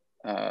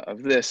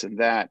of this and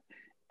that.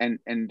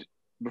 And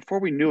before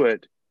we knew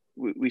it,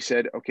 we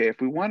said, okay,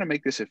 if we want to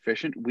make this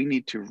efficient, we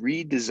need to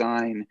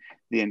redesign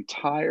the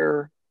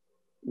entire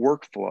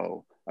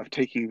workflow of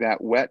taking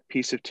that wet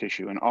piece of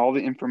tissue and all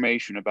the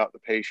information about the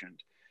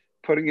patient,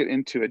 putting it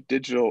into a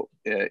digital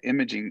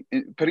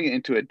putting it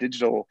into a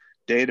digital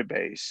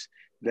database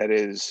that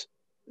is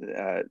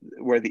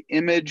where the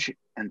image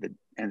and the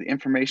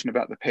information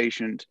about the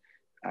patient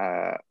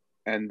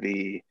and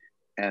the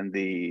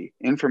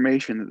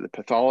information that the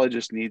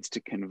pathologist needs to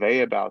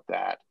convey about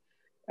that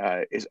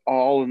is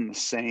all in the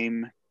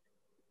same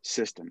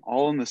system,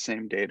 all in the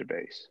same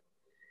database.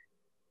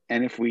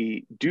 And if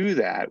we do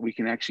that, we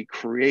can actually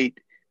create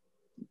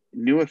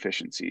new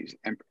efficiencies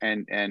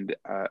and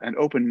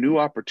open new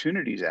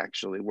opportunities,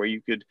 actually, where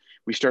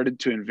we started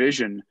to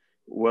envision,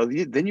 well,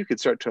 then you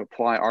could start to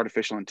apply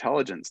artificial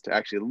intelligence to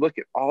actually look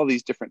at all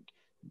these different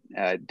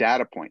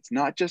data points,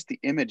 not just the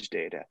image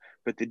data,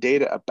 but the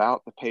data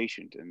about the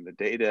patient and the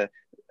data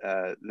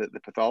that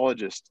the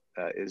pathologist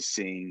is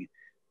seeing,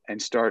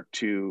 and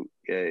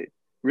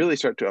really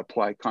start to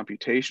apply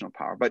computational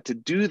power. But to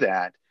do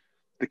that,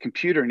 the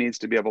computer needs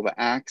to be able to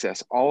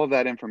access all of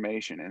that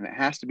information, and it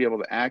has to be able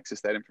to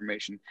access that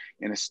information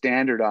in a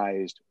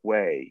standardized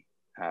way.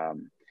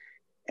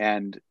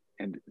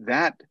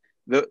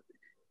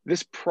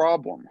 This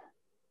problem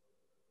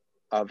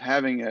of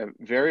having a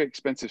very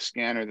expensive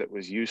scanner that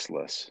was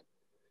useless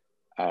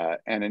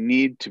and a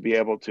need to be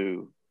able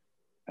to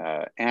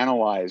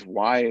analyze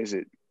why is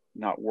it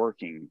not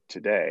working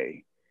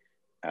today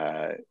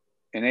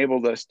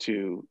enabled us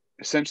to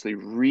essentially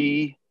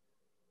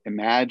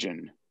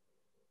reimagine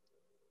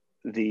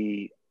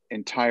the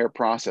entire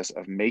process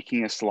of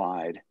making a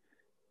slide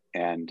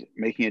and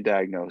making a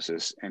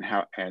diagnosis, and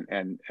how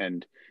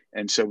and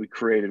so we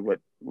created what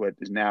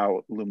is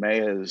now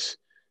Lumea's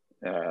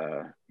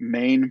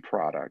main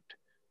product,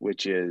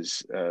 which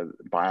is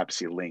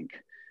Biopsy Link,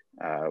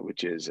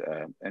 which is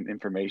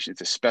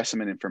it's a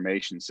specimen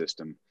information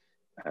system,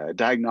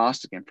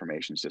 diagnostic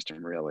information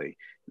system, really,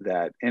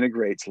 that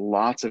integrates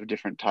lots of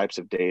different types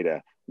of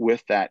data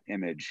with that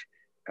image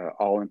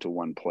all into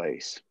one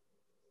place.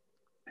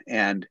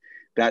 And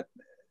that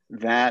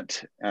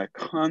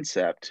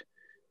concept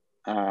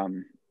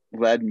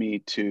led me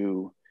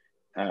to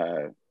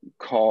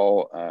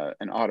call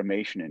an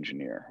automation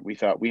engineer. We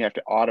thought we have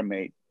to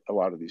automate a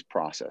lot of these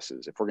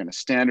processes. If we're going to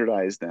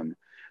standardize them,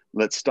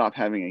 let's stop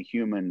having a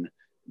human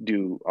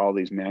do all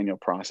these manual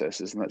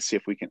processes, and let's see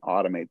if we can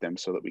automate them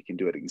so that we can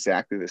do it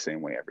exactly the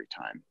same way every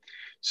time.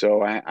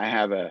 So I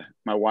have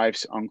my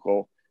wife's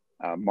uncle,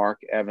 Mark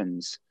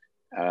Evans,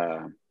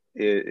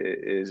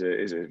 is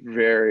a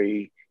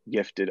very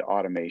gifted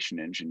automation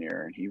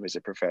engineer, and he was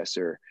a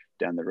professor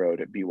down the road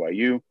at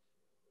BYU.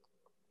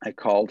 I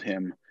called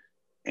him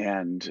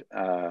and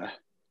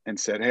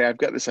said, "Hey, I've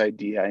got this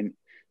idea.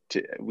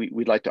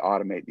 We'd like to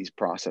automate these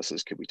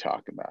processes. Could we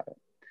talk about it?"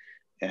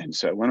 And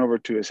so I went over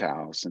to his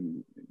house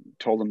and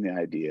told him the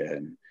idea,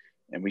 and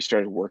we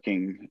started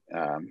working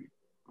kind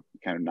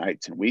of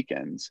nights and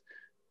weekends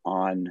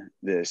on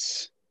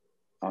this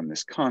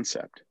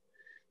concept.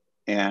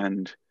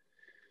 And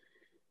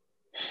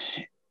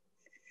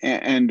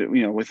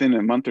you know, within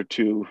a month or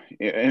two,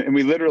 and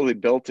we literally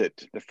built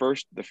it. The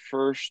first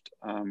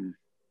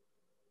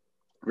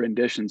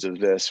renditions of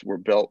this were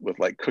built with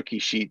like cookie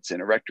sheets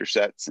and erector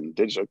sets and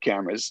digital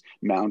cameras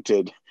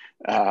mounted,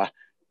 there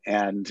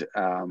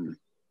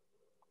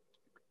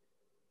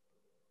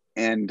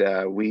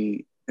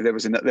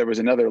was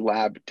another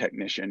lab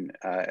technician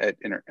at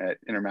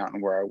Intermountain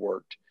where I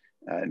worked,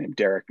 named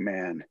Derek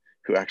Mann,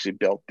 who actually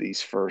built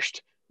this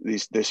first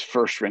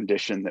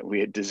rendition that we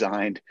had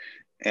designed.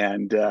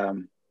 And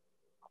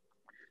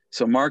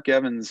so Mark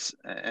Evans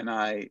and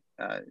I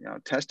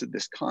tested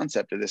this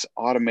concept of this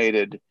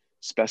automated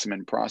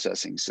specimen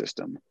processing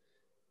system,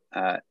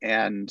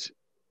 and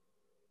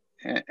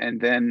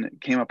then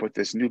came up with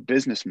this new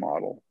business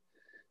model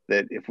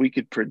that if we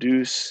could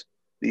produce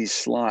these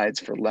slides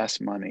for less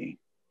money,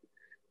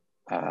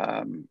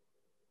 I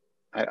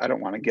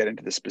don't want to get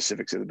into the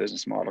specifics of the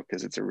business model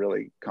because it's a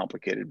really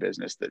complicated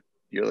business that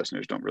your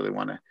listeners don't really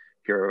want to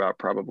hear about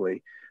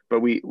probably.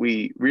 But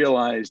we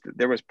realized that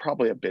there was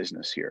probably a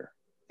business here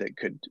that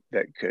could,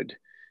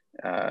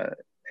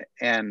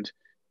 and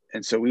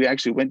so we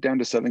actually went down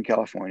to Southern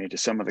California to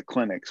some of the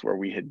clinics where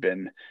we had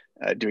been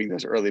doing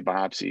those early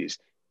biopsies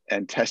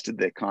and tested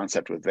the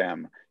concept with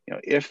them. You know,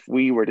 if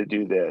we were to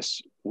do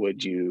this,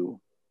 would you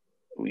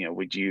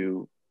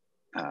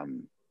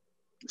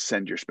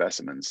send your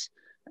specimens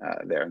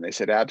there? And they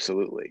said,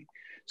 absolutely.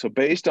 So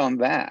based on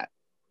that,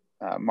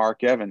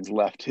 Mark Evans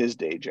left his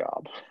day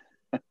job,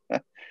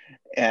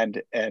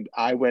 and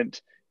I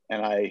went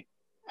and I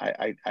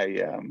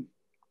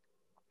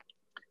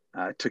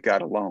took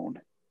out a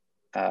loan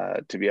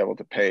to be able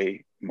to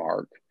pay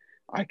Mark.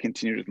 I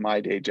continued with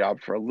my day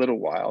job for a little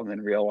while and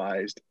then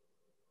realized,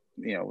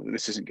 you know,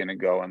 this isn't going to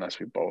go unless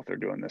we both are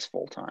doing this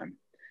full time.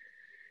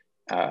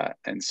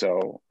 And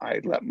so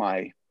I let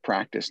my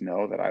practice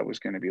know that I was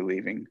going to be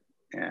leaving,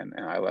 and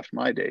I left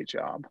my day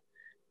job,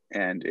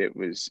 and it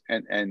was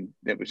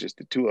just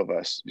the two of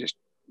us just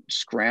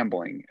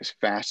scrambling as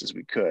fast as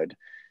we could.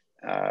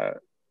 And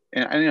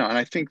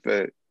I think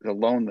the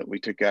loan that we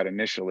took out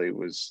initially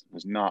was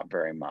not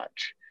very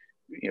much.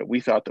 You know,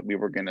 we thought that we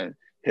were going to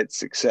hit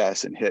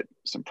success and hit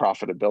some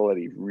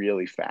profitability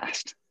really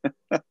fast.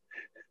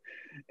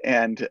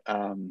 And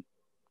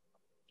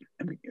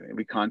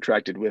we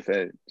contracted with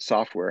a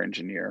software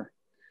engineer.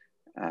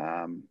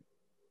 You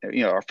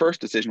know, our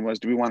first decision was,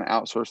 do we want to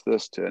outsource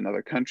this to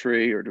another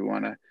country, or do we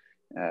want to,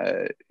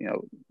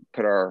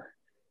 put our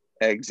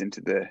eggs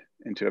into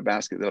a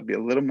basket that'll be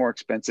a little more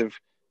expensive,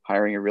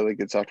 hiring a really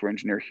good software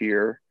engineer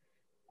here?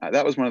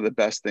 That was one of the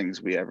best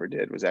things we ever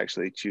did, was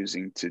actually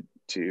choosing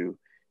to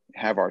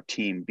have our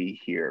team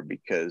be here,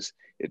 because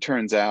it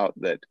turns out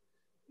that,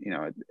 you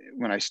know,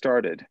 when I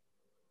started,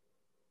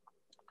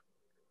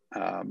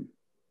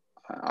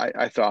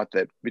 I thought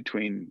that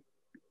between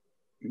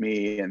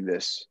me and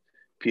this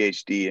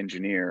PhD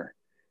engineer,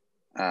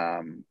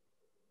 that,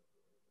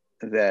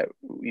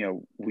 you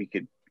know, we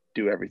could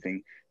do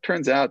everything.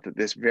 Turns out that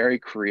this very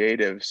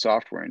creative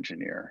software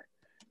engineer,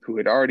 who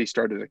had already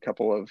started a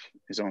couple of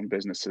his own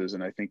businesses,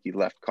 and I think he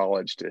left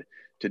college to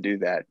do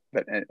that,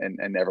 but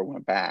and never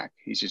went back.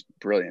 He's just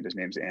brilliant. His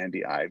name's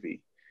Andy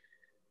Ivy.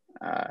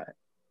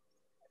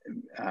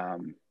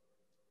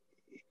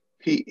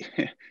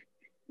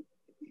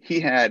 He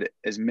had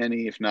as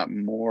many, if not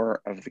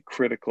more, of the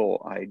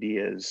critical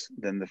ideas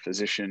than the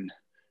physician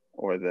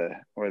or the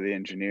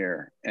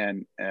engineer,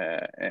 and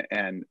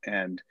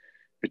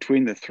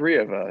between the three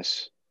of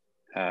us,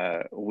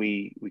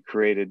 we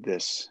created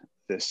this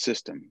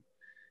system,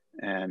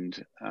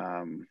 and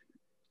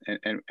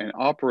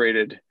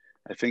operated,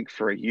 I think,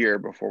 for a year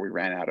before we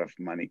ran out of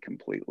money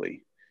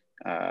completely,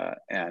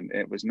 and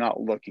it was not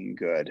looking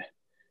good,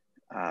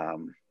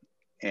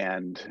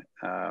 and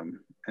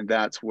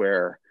that's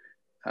where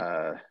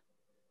a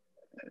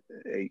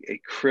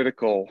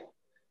critical,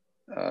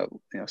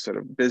 sort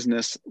of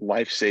business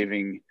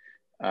life-saving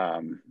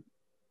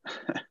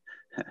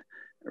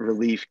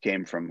relief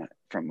came from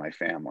my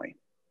family.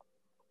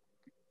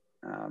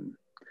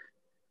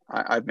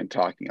 I've been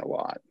talking a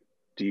lot.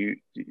 Do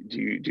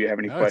you have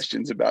any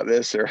questions about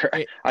this, or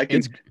I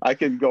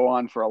can go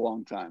on for a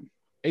long time?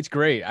 It's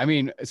great. I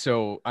mean,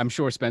 so I'm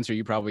sure, Spencer,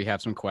 you probably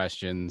have some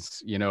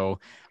questions.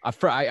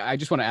 I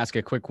just want to ask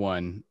a quick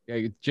one,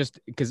 just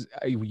because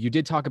you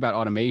did talk about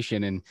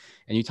automation, and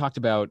you talked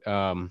about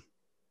um,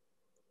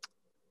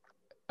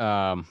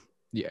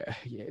 yeah,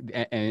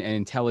 and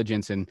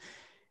intelligence, and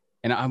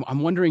I'm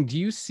wondering, do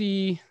you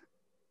see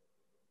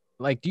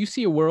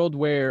a world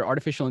where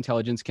artificial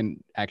intelligence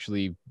can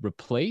actually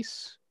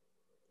replace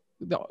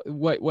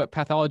what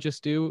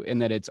pathologists do,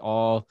 and that it's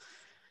all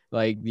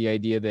like the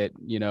idea that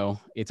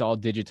it's all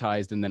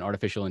digitized, and then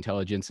artificial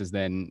intelligence is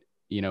then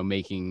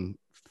making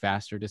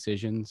faster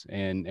decisions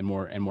and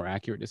more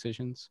accurate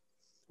decisions,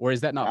 or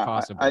is that not I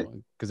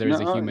possible because there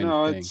is a no, human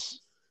no, thing?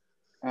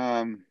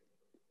 um,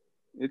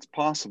 it's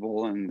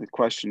possible, and the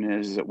question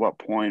is at what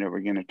point are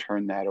we going to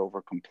turn that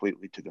over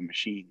completely to the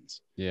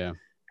machines? Yeah.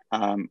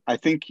 I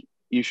think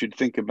you should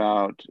think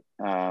about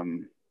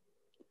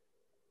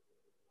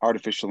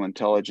artificial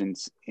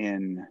intelligence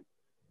in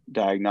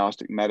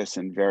diagnostic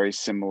medicine very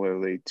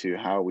similarly to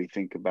how we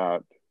think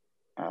about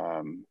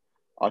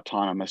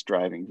autonomous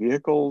driving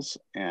vehicles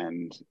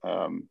and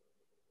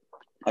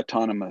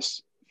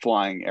autonomous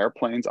flying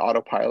airplanes,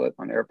 autopilot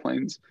on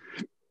airplanes.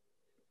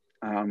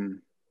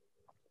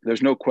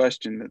 There's no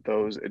question that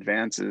those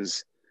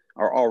advances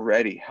are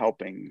already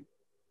helping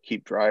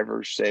keep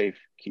drivers safe,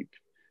 keep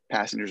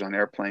passengers on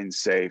airplanes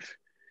safe,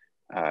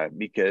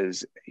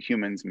 because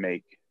humans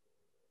make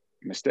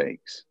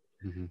mistakes,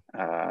 Mm-hmm.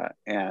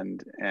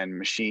 and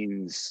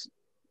machines,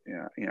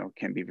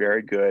 can be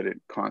very good at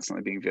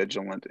constantly being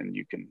vigilant, and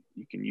you can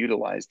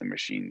utilize the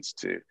machines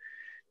to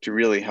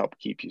really help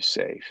keep you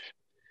safe.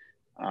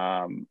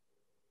 Um,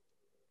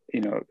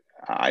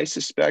 I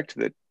suspect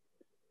that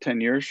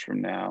 10 years from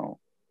now,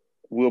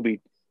 we'll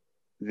be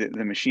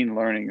the machine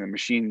learning, the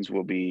machines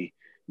will be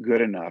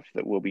good enough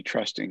that we'll be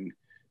trusting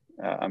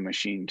a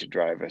machine to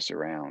drive us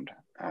around.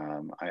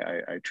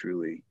 I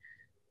truly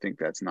think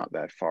that's not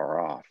that far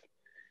off.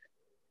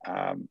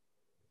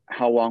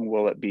 How long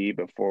will it be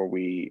before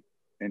we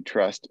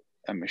entrust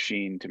a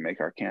machine to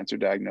make our cancer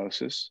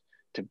diagnosis,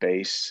 to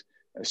base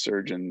a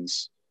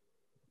surgeon's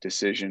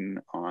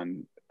decision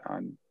on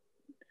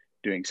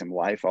doing some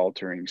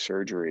life-altering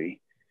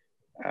surgery?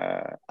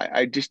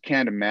 I just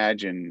can't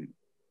imagine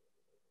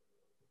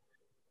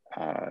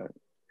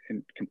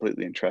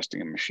completely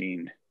entrusting a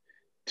machine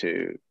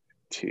to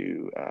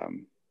to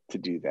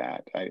do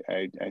that.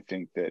 I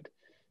think that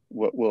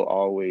what will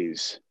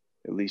always,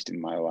 at least in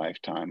my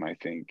lifetime, I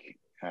think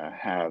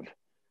have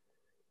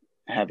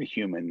a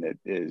human that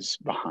is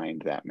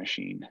behind that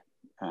machine.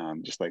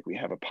 Just like we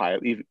have a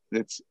pilot,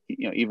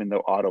 even though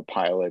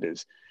autopilot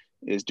is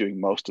doing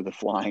most of the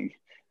flying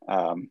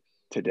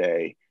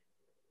today.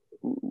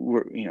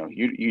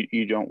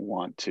 You don't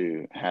want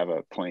to have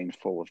a plane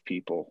full of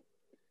people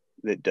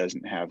that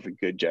doesn't have the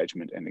good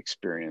judgment and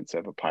experience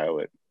of a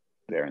pilot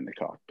there in the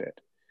cockpit.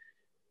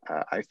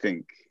 I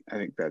think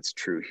that's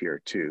true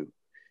here too.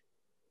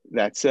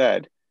 That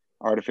said,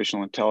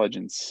 artificial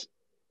intelligence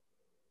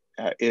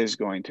is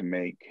going to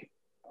make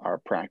our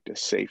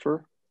practice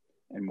safer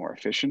and more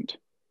efficient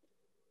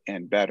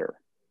and better,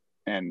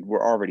 and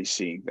we're already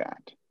seeing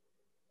that.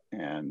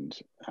 And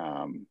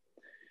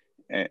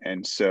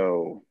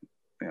so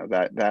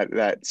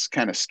that's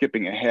kind of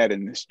skipping ahead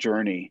in this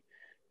journey,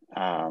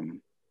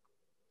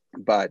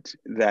 but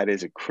that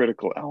is a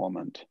critical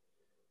element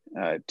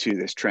to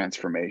this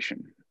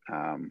transformation,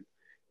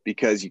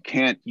 because you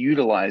can't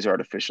utilize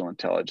artificial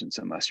intelligence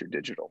unless you're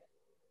digital.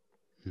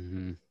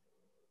 Mm-hmm.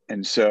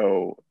 And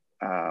so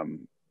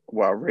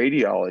while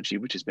radiology,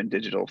 which has been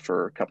digital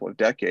for a couple of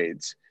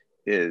decades,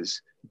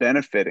 is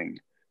benefiting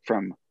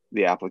from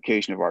the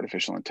application of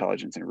artificial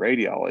intelligence in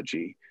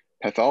radiology,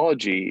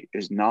 pathology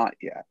is not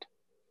yet.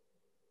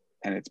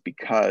 And it's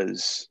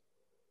because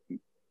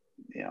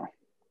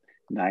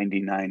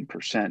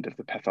 99% of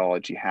the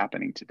pathology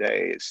happening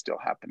today is still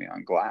happening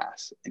on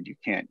glass, and you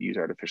can't use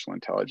artificial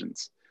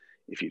intelligence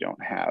if you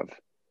don't have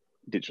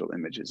digital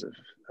images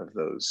of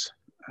those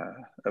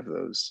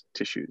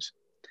tissues.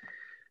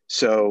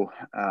 So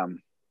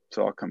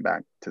I'll come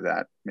back to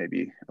that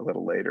maybe a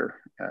little later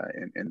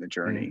in the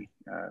journey,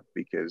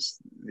 because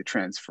the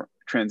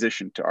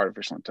transition to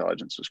artificial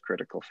intelligence was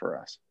critical for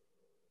us.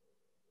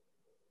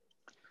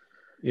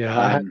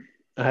 Yeah,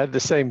 I had the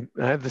same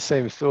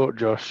thought,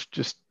 Josh.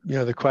 Just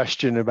the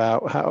question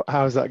about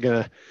how is that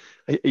going to?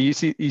 You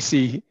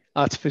see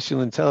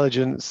artificial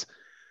intelligence,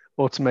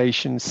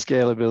 automation,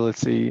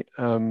 scalability,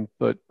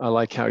 but I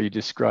like how you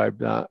describe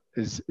that.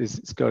 Is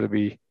it's got to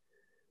be.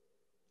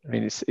 I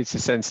mean, it's a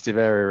sensitive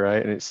area,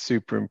 right? And it's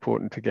super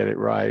important to get it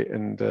right.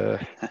 And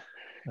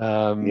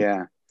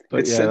yeah, but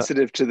it's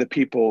sensitive to the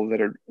people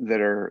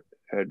that are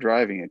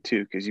driving it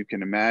too, because you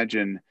can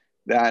imagine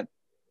that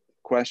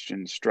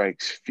question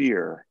strikes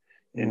fear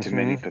into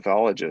many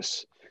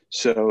pathologists.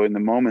 So in the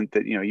moment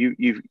that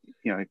you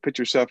put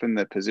yourself in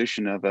the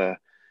position of a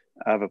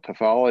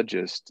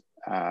pathologist,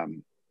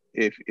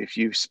 if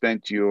you've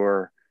spent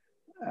your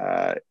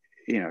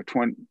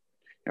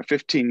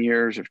 15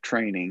 years of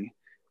training,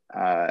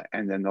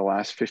 and then the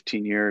last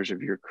 15 years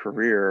of your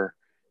career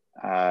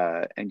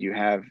and you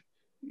have,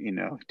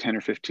 10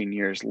 or 15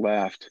 years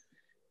left,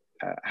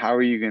 how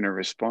are you going to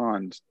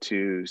respond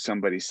to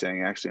somebody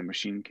saying, actually, a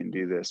machine can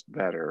do this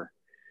better?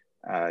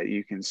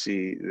 You can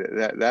see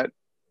that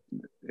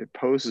it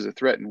poses a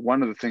threat. And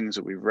one of the things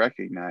that we've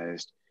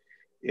recognized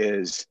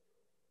is,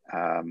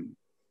 and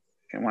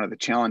one of the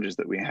challenges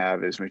that we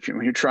have is when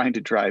you're trying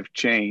to drive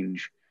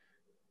change,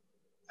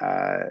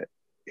 the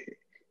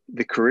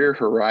career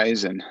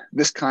horizon,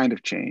 this kind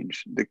of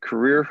change, the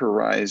career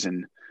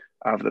horizon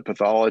of the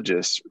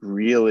pathologist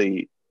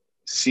really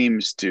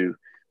seems to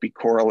be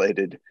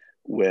correlated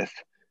with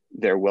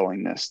their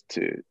willingness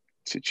to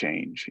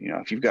change.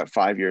 If you've got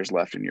 5 years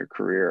left in your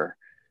career,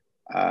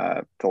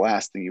 the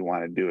last thing you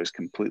want to do is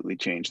completely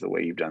change the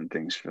way you've done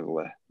things for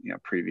the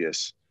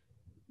previous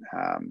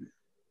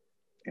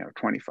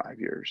 25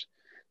 years.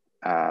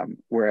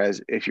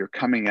 Whereas if you're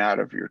coming out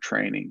of your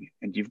training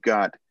and you've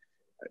got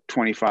a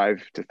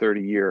 25 to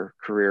 30 year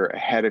career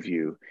ahead of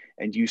you,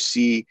 and you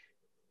see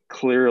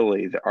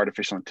clearly that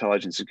artificial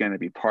intelligence is going to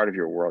be part of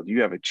your world,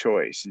 you have a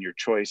choice, and your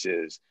choice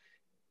is,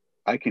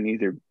 I can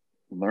either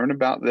learn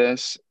about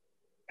this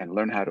and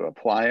learn how to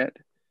apply it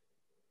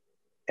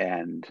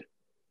and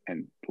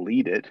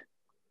lead it,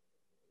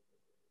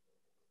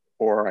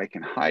 or I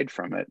can hide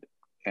from it.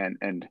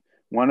 And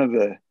one of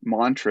the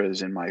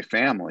mantras in my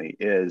family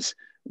is,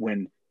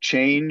 when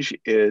change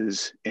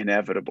is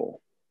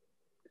inevitable,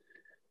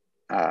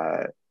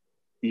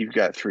 you've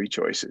got three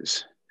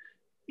choices.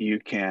 You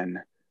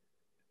can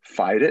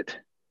fight it,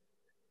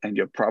 and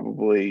you'll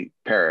probably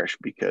perish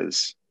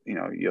because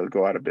you'll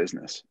go out of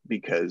business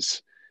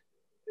because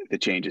the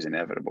change is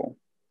inevitable.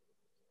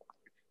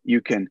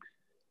 You can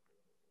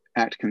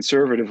act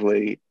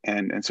conservatively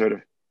and sort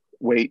of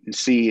wait and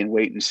see,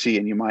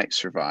 and you might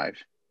survive.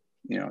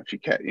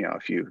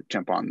 If you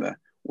jump on the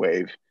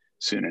wave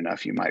soon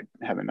enough, you might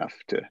have enough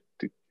to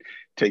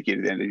take you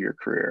to the end of your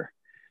career.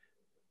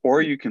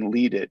 Or you can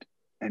lead it,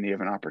 and you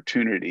have an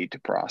opportunity to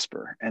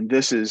prosper. And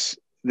this is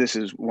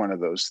one of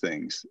those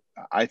things.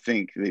 I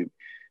think the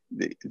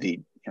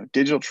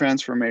digital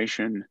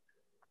transformation,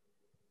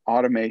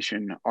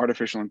 automation,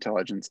 artificial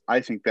intelligence, I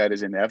think that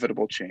is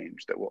inevitable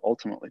change that will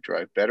ultimately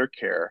drive better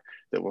care,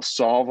 that will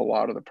solve a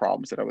lot of the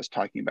problems that I was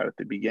talking about at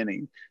the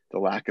beginning, the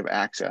lack of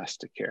access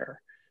to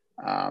care.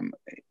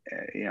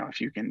 If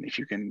you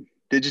can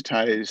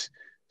digitize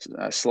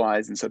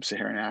slides in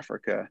sub-Saharan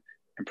Africa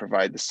and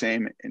provide the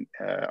same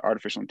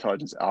artificial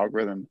intelligence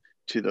algorithm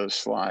to those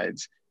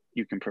slides,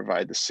 you can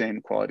provide the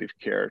same quality of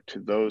care to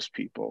those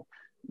people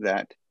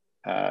that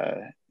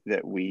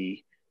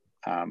we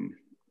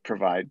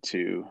provide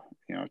to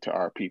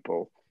our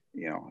people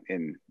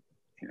in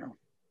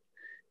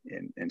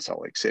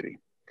Salt Lake City,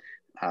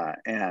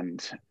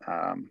 and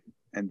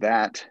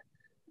that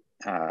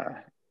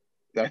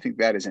I think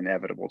that is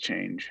inevitable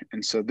change.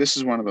 And so this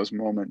is one of those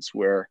moments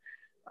where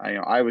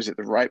I was at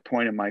the right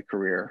point in my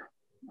career.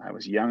 I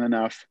was young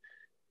enough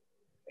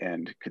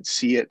and could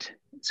see that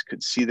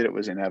it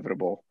was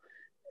inevitable,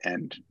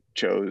 and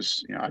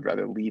chose, I'd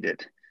rather lead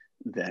it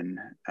than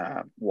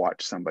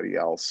watch somebody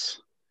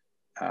else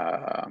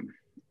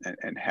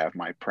and have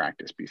my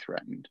practice be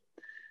threatened.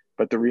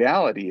 But the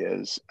reality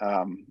is,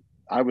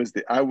 I was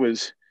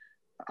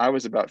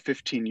about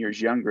 15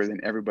 years younger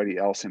than everybody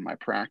else in my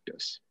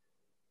practice.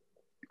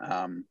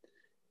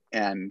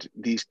 And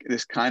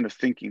this kind of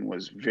thinking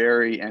was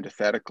very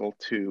antithetical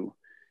to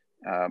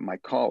my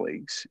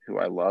colleagues, who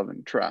I love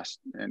and trust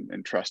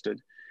and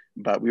trusted,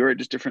 but we were at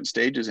just different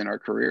stages in our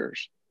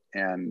careers.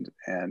 And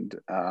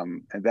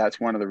that's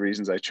one of the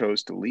reasons I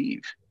chose to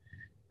leave,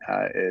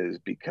 is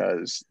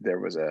because there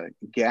was a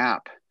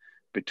gap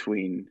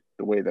between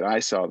the way that I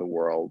saw the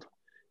world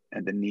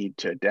and the need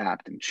to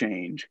adapt and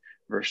change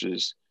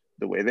versus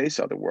the way they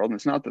saw the world. And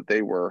it's not that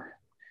they were,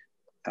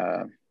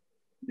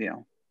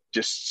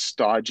 just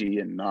stodgy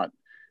and not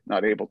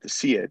able to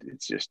see it.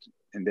 It's just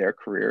in their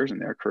careers and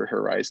their career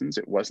horizons,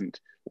 it wasn't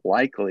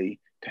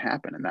likely to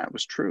happen. And that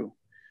was true.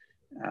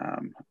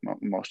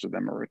 Most of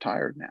them are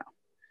retired now.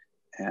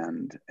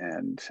 And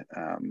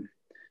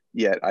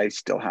yet I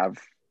still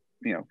have,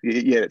 yet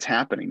it's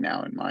happening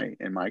now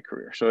in my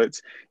career. So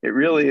it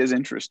really is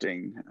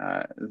interesting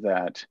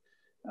that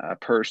a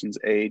person's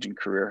age and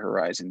career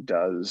horizon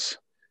does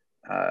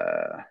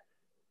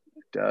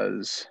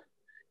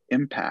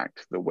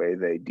impact the way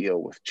they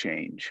deal with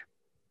change.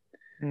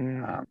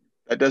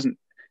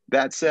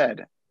 That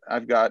said,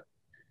 I've got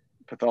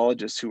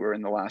pathologists who are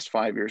in the last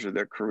 5 years of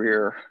their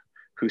career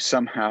who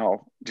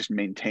somehow just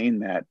maintain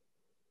that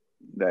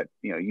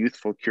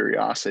youthful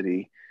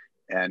curiosity,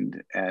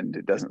 and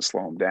it doesn't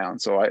slow them down.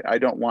 So I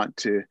don't want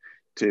to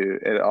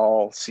at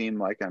all seem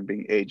like I'm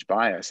being age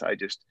biased.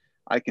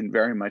 I can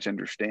very much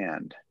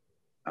understand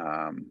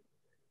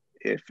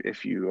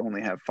if you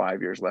only have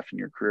 5 years left in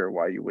your career,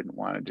 why you wouldn't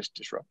want to just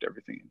disrupt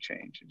everything and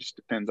change. It just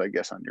depends, I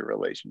guess, on your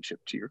relationship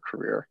to your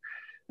career.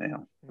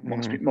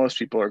 Most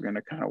people are going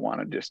to kind of want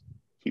to just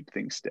keep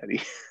things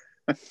steady.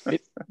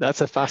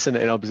 That's a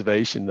fascinating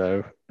observation,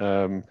 though,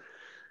 and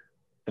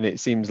it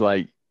seems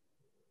like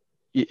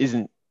it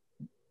isn't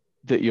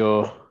that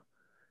you're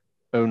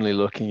only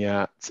looking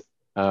at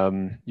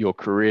your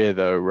career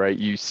though, right?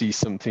 You see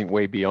something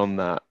way beyond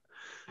that.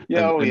 Yeah,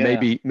 And, oh and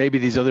yeah. maybe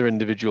these other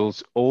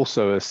individuals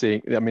also are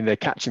seeing, I mean, they're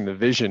catching the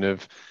vision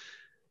of,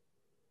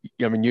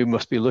 I mean, you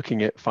must be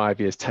looking at 5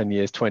 years, 10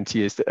 years, 20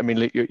 years. I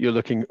mean, you're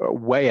looking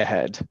way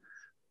ahead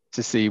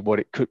to see what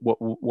it could,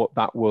 what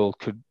that world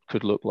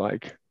could look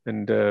like.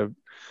 And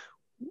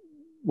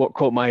what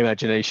caught my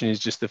imagination is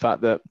just the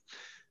fact that,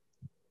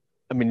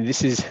 I mean,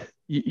 this is,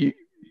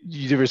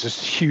 there is a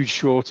huge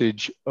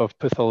shortage of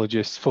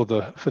pathologists for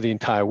the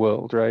entire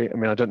world, right? I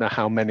mean, I don't know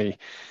how many,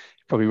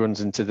 probably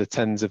runs into the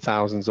tens of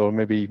thousands, or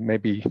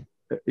maybe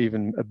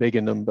even a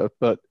bigger number.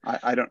 But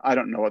I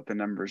don't know what the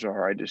numbers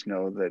are. I just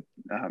know that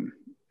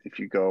if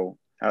you go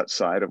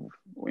outside of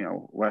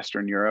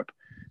Western Europe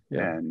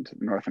yeah, and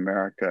North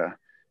America,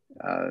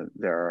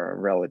 there are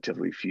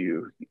relatively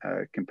few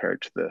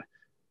compared to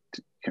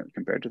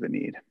the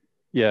need.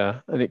 yeah,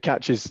 and it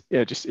catches,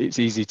 yeah, just it's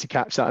easy to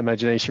catch that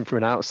imagination from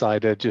an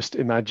outsider. Just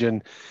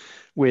imagine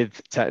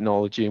with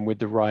technology and with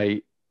the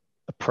right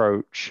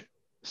approach,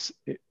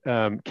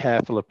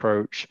 careful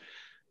approach,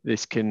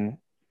 this can,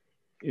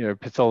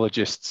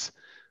 pathologists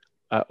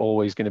are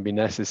always going to be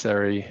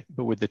necessary,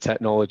 but with the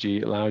technology,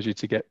 it allows you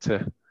to get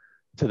to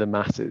the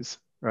masses,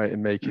 right,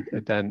 and make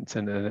a dent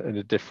and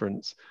a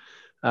difference.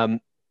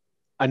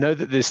 I know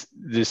that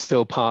there's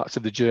still parts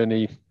of the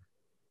journey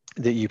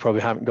that you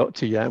probably haven't got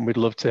to yet, and we'd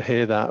love to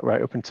hear that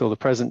right up until the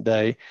present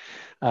day.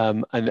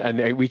 And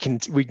we can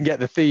get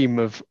the theme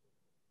of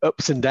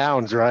ups and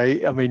downs,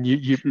 right? I mean,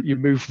 you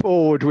move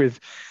forward with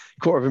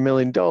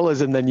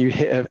 $250,000, and then you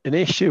hit an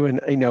issue,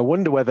 and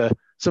wonder whether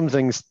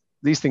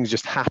these things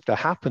just have to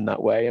happen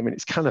that way. I mean,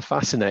 it's kind of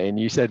fascinating.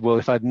 You said, well,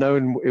 if I'd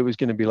known it was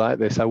going to be like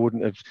this,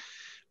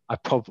 I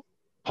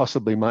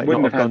possibly might not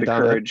Wouldn't have have had gone the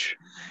down it. courage.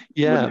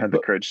 Yeah, Wouldn't have had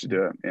the courage to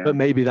do it. Yeah. but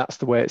maybe that's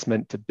the way it's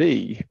meant to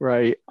be,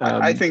 right?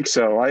 I think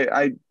so.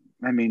 I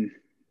mean,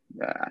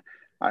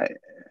 I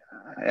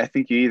I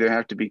think you either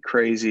have to be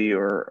crazy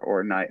or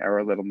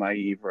a little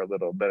naive or a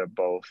little bit of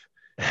both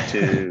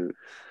to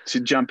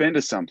jump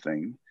into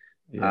something.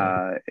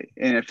 Yeah.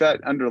 And if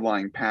that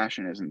underlying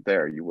passion isn't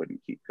there, you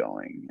wouldn't keep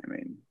going. I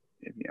mean,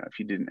 if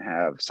you didn't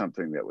have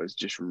something that was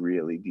just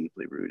really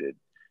deeply rooted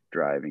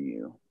driving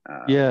you,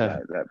 Yeah.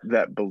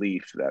 that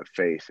belief, that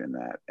faith in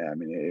that, I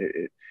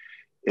mean,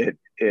 it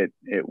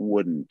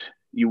wouldn't,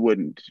 you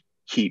wouldn't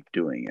keep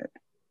doing it.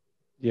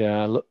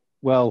 Yeah.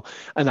 Well,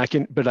 and I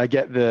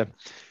get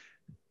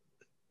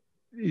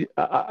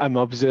I'm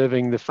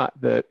observing the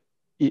fact that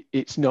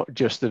it's not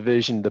just the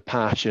vision, the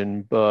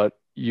passion, but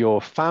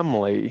your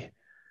family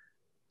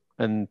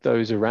and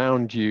those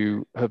around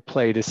you have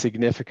played a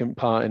significant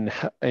part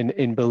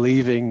in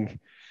believing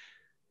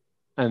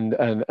and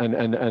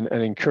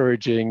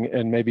encouraging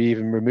and maybe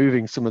even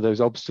removing some of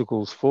those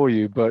obstacles for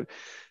you. But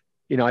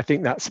I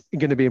think that's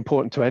going to be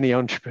important to any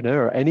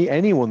entrepreneur,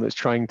 anyone that's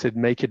trying to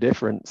make a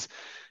difference.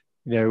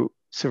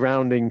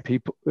 Surrounding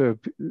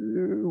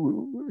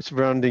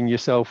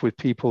yourself with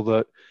people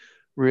that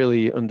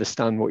really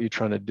understand what you're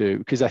trying to do,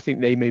 because I think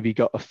they maybe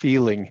got a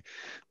feeling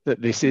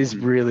that this is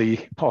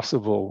really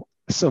possible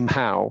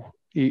somehow.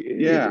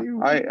 Yeah,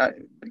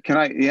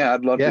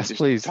 I'd love to Yes, just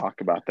please.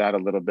 talk about that a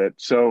little bit.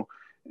 So,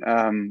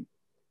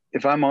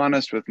 if I'm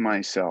honest with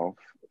myself,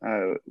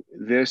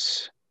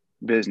 this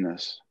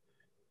business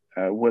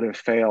would have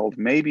failed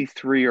maybe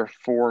 3 or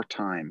 4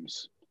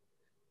 times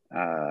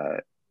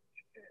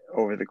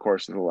over the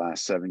course of the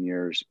last 7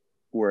 years,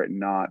 were it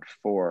not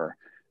for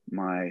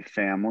my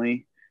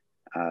family,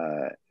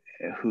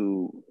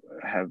 who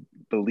have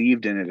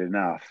believed in it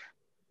enough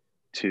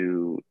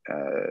to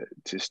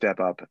step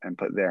up and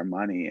put their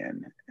money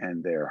in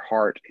and their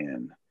heart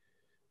in.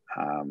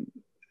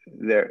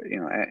 There,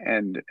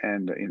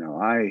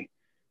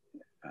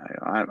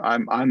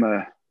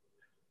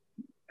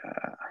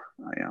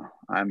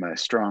 I'm a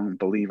strong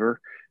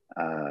believer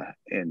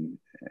in,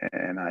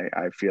 and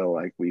I feel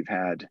like we've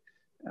had,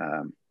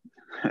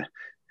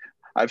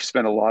 I've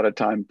spent a lot of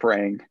time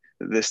praying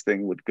that this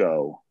thing would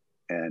go,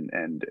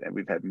 and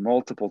we've had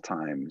multiple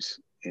times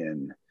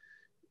in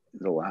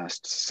the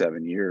last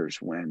 7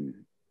 years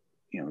when,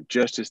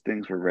 just as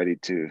things were ready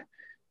to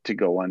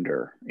go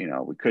under,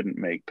 we couldn't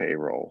make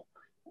payroll.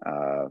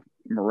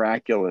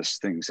 Miraculous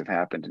things have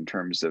happened in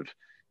terms of,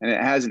 and it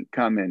hasn't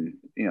come in,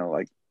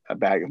 like a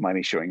bag of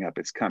money showing up.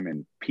 It's come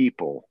in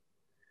people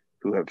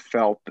who have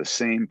felt the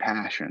same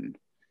passion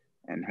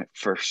and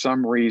for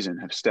some reason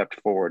have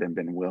stepped forward and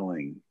been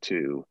willing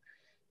to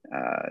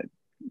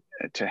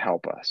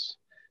help us.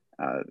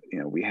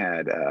 We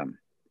had a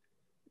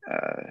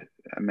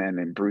man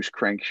named Bruce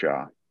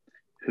Crankshaw,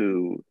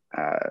 who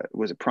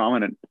was a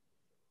prominent,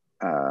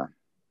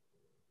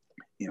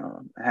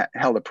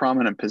 held a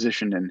prominent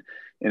position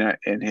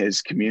in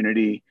his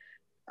community,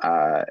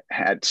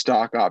 had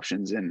stock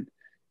options in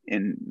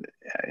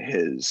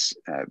his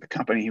the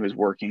company he was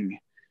working,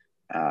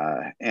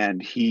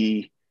 and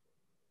he,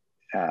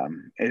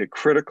 at a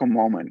critical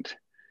moment,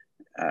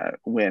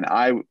 when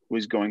I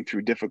was going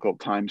through difficult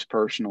times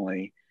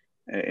personally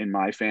in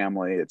my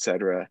family,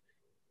 etc.,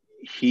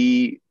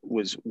 he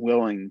was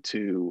willing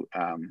to,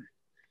 I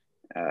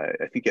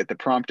think at the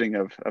prompting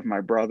of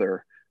my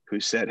brother, who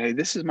said, "Hey,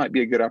 might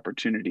be a good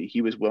opportunity."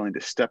 He was willing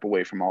to step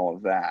away from all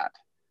of that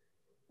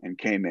and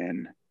came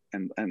in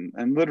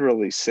and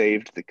literally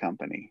saved the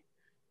company,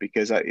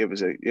 because it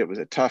was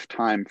a tough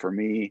time for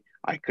me.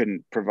 I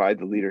couldn't provide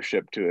the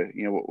leadership to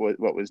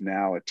what was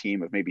now a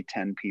team of maybe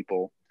 10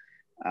 people,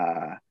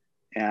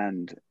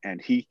 and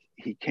he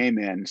came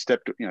in,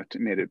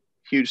 made a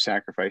huge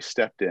sacrifice,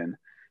 stepped in,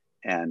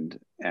 and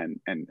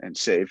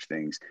saved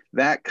things.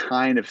 That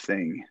kind of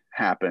thing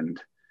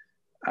happened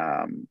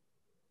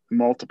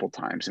multiple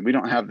times, and we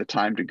don't have the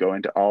time to go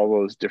into all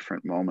those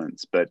different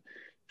moments. But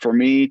for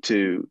me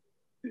to,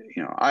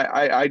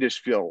 I just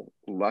feel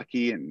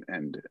lucky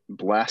and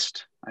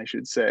blessed, I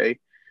should say,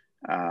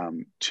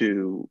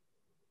 to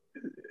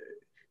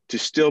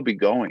still be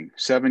going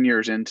 7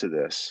 years into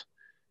this.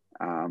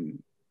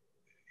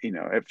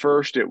 At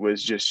first it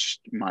was just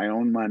my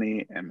own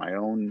money and my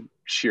own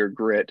sheer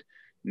grit.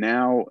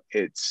 Now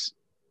it's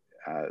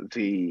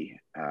the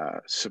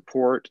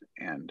support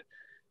and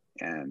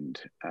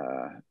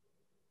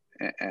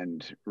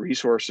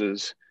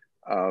resources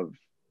of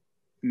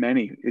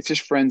many. It's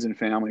just friends and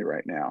family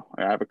right now.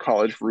 I have a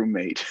college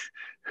roommate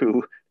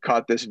who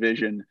caught this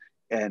vision,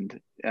 and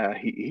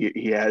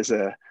he has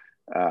an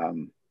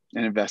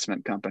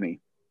investment company,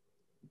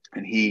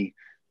 and he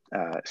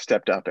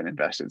stepped up and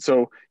invested.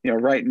 So,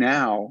 right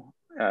now,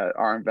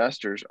 our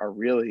investors are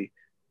really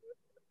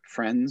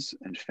friends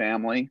and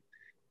family,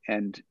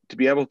 and to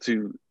be able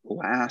to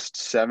last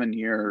 7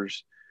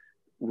 years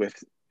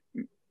with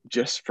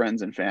just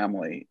friends and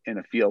family in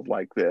a field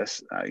like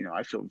this,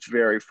 I feel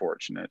very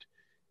fortunate.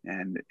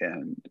 And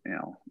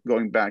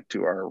going back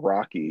to our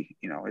Rocky,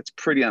 it's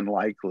pretty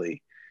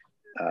unlikely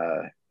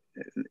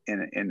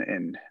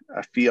in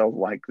a field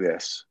like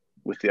this,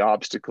 with the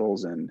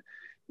obstacles and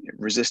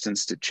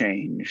resistance to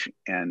change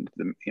and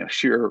the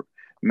sheer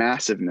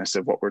massiveness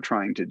of what we're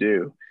trying to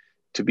do,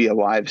 to be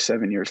alive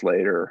 7 years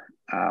later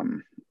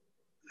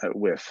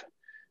with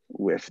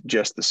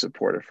just the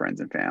support of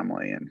friends and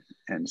family.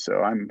 And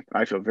so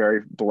I feel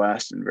very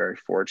blessed and very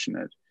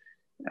fortunate.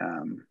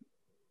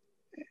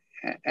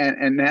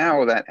 And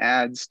now that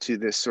adds to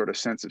this sort of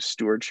sense of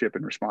stewardship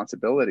and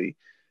responsibility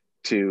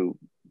to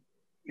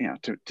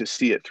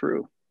see it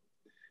through,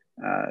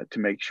 to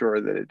make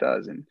sure that it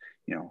does. And,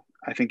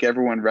 I think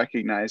everyone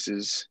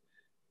recognizes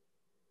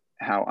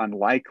how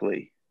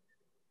unlikely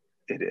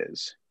it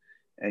is,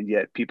 and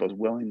yet people's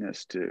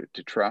willingness to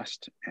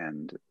trust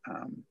and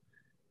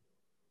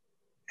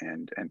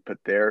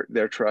put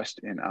their trust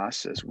in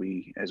us as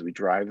we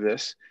drive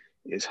this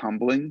is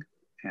humbling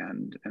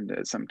and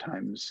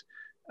sometimes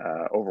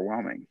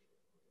overwhelming.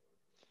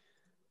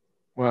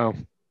 Wow.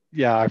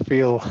 Yeah, I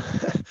feel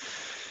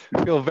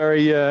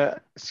very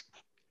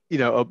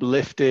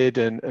uplifted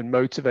and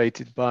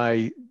motivated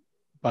by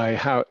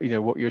how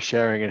what you're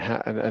sharing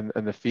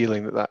and the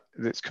feeling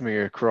that's coming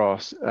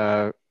across.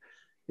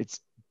 It's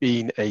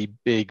been a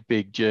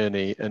big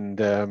journey,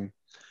 and I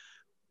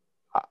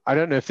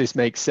don't know if this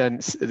makes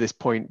sense at this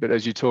point, but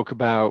as you talk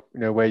about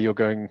where you're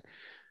going,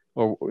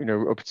 or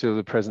up to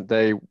the present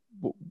day,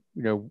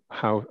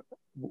 how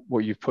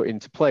what you've put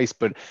into place.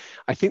 But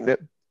I think that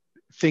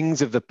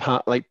things of the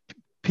past, like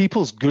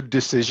people's good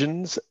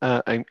decisions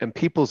and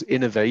people's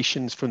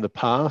innovations from the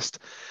past,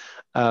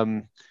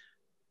 can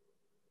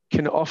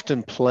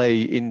often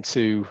play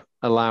into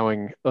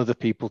allowing other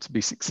people to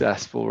be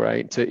successful,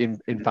 right? To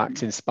in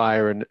fact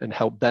inspire and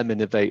help them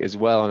innovate as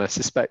well. And I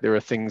suspect there are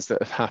things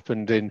that have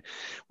happened in,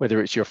 whether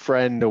it's your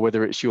friend or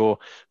whether it's your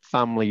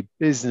family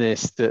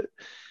business, that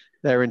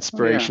their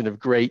inspiration of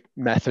great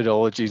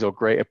methodologies or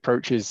great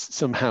approaches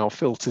somehow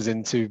filters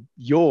into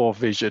your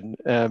vision.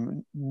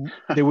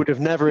 They would have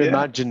never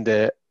imagined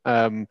it.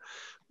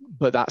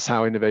 But that's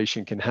how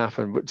innovation can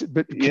happen.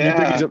 But can you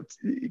bring us up,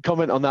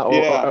 comment on that,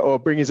 or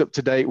bring us up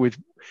to date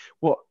with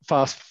what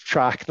fast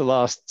track the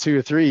last 2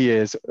 or 3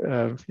 years?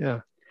 Thank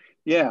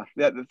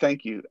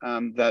you.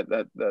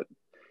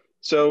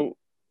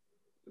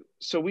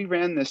 So we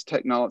ran this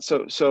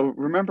technology. So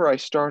remember, I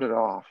started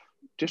off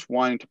just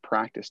wanting to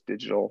practice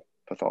digital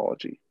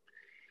pathology,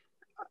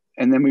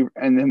 and then we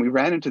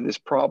ran into this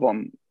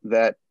problem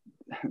that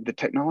the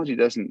technology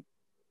doesn't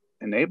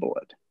enable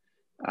it.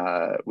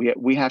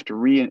 We have to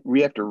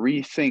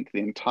rethink the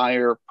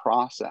entire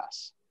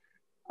process,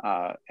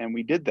 and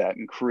we did that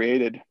and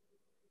created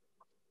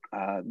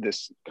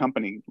this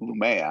company,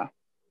 Lumea,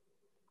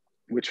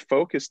 which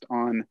focused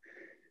on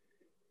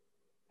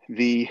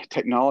the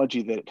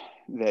technology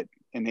that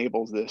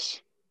enables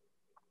this,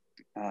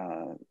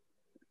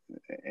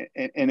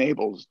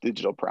 enables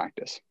digital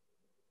practice.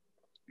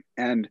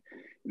 And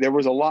there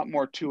was a lot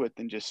more to it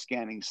than just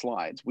scanning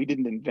slides. We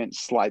didn't invent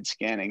slide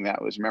scanning.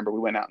 Remember, we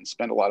went out and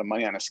spent a lot of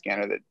money on a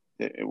scanner that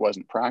it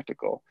wasn't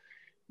practical.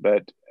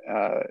 But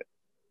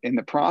in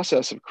the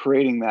process of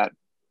creating that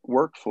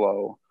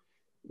workflow,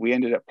 we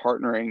ended up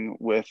partnering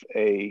with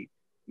a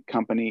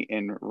company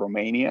in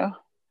Romania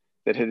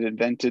that had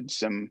invented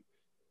some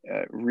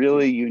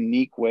really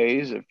unique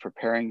ways of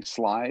preparing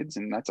slides.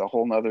 And that's a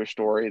whole nother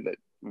story that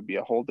would be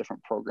a whole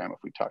different program if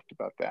we talked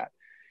about that.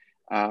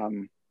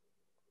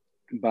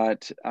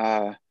 But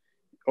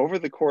over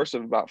the course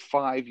of about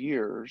 5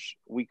 years,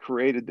 we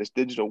created this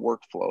digital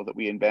workflow that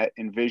we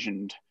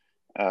envisioned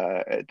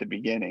at the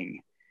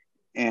beginning.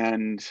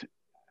 And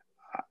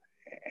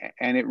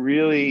it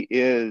really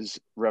is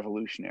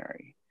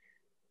revolutionary.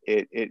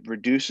 It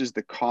reduces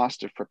the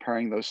cost of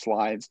preparing those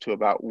slides to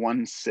about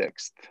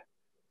 1/6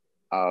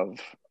 of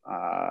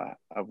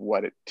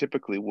what it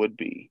typically would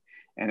be.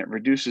 And it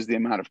reduces the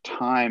amount of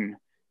time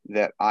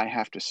that I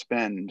have to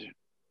spend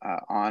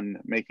on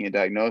making a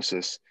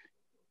diagnosis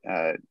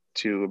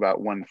to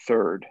about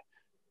 1/3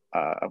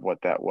 of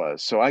what that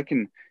was. So I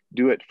can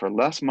do it for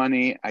less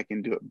money. I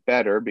can do it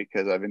better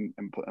because I've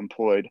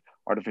employed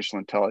artificial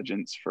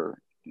intelligence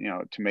for,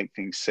 to make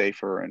things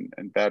safer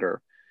and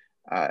better.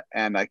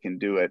 And I can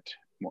do it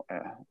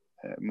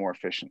more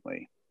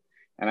efficiently.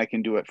 And I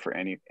can do it for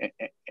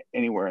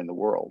anywhere in the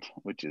world,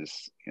 which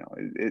is,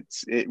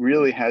 it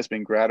really has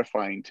been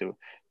gratifying to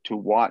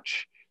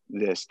watch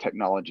this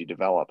technology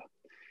develop.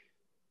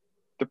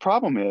 The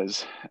problem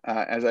is,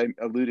 as I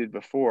alluded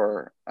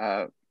before,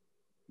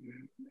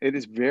 it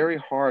is very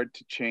hard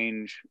to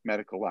change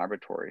medical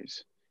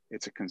laboratories.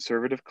 It's a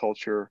conservative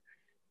culture,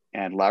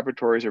 and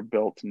laboratories are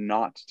built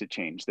not to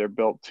change. They're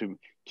built to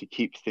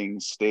keep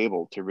things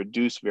stable, to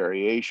reduce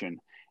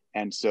variation.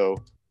 And so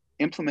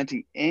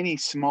implementing any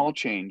small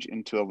change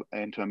into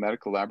a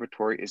medical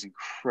laboratory is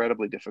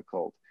incredibly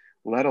difficult,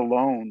 let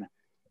alone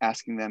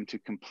asking them to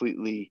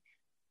completely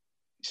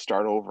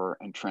start over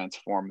and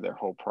transform their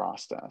whole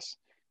process.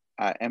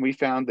 And we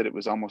found that it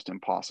was almost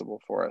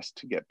impossible for us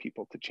to get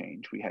people to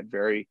change. We had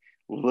very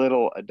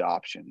little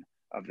adoption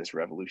of this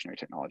revolutionary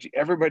technology.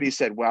 Everybody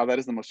said, wow, that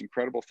is the most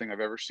incredible thing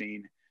I've ever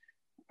seen.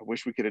 I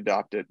wish we could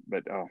adopt it,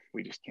 but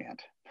we just can't.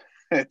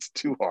 It's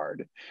too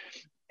hard.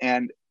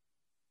 And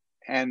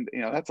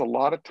that's a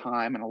lot of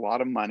time and a lot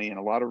of money and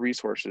a lot of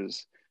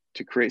resources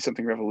to create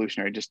something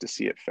revolutionary just to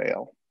see it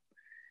fail.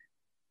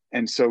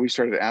 And so we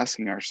started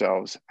asking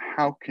ourselves,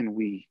 how can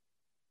we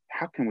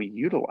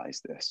utilize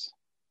this?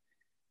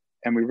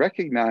 And we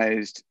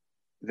recognized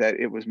that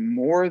it was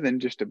more than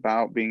just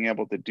about being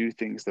able to do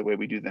things the way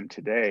we do them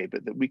today,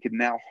 but that we could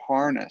now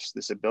harness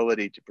this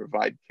ability to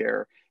provide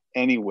care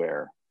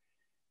anywhere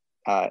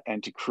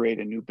and to create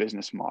a new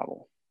business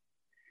model.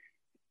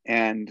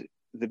 And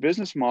the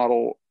business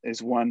model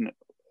is one,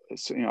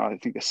 I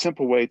think a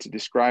simple way to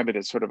describe it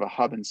is sort of a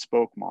hub and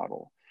spoke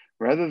model.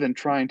 Rather than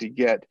trying to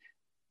get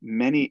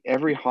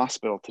every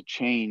hospital to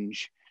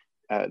change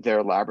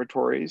their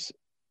laboratories,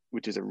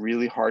 which is a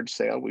really hard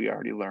sale, we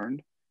already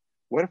learned.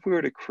 What if we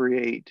were to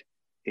create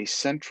a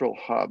central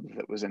hub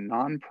that was a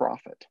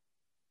nonprofit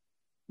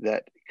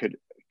that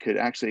could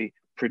actually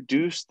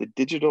produce the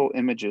digital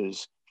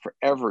images for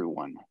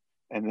everyone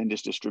and then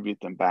just distribute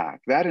them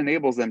back? That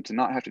enables them to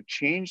not have to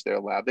change their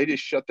lab. They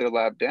just shut their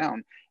lab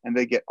down and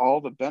they get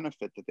all the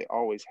benefit that they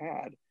always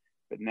had.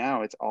 But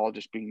now it's all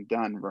just being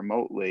done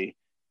remotely,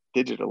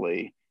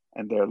 digitally,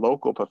 and their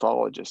local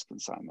pathologist can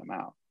sign them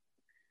out.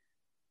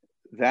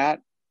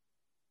 That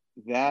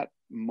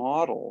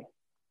model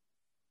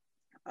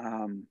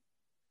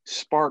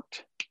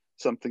sparked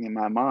something in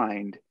my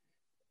mind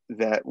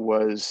that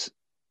was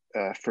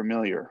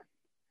familiar.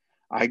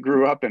 I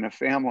grew up in a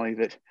family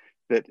that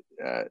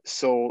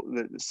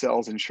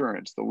sells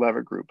insurance, the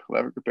Leavitt Group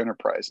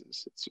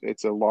Enterprises.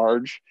 It's a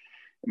large.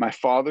 My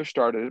father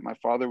started it. My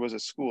father was a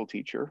school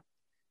teacher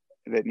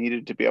that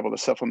needed to be able to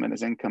supplement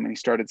his income, and he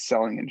started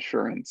selling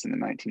insurance in the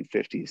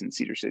 1950s in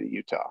Cedar City,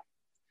 Utah.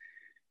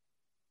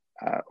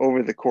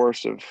 Over the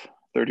course of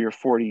 30 or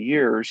 40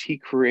 years, he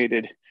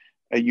created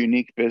a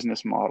unique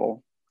business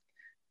model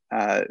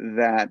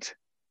that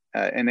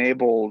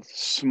enabled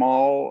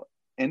small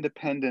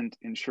independent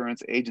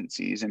insurance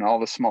agencies in all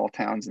the small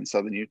towns in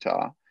southern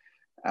Utah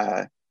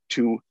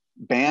to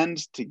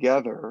band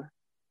together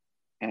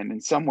and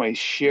in some ways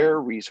share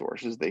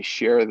resources. They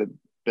share the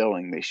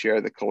billing, they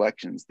share the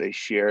collections, they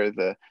share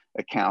the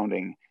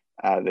accounting,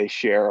 they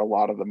share a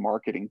lot of the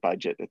marketing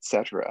budget,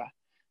 etc.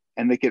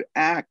 And they could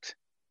act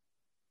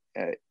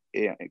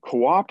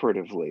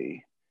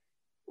cooperatively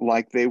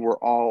like they were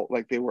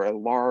a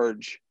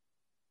large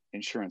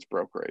insurance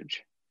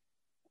brokerage,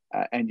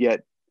 and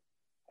yet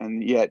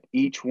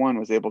each one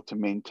was able to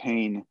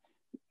maintain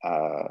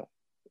a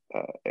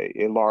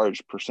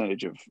large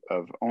percentage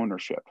of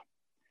ownership.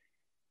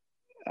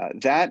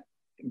 That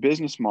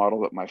business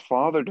model that my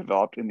father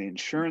developed in the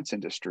insurance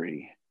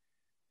industry,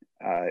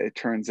 it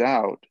turns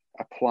out,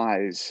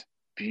 applies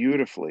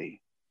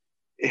beautifully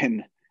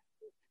in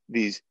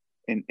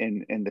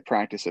the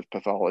practice of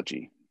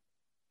pathology.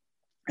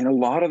 And a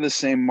lot of the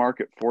same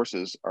market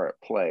forces are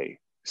at play,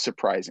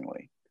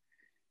 surprisingly.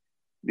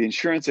 The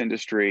insurance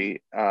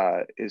industry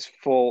is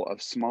full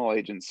of small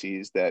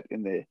agencies that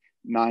in the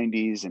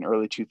 90s and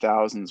early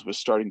 2000s was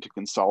starting to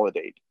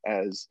consolidate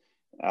as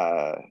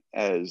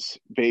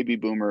baby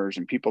boomers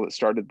and people that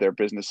started their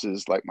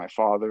businesses like my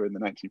father in the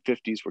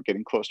 1950s were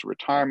getting close to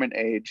retirement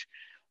age.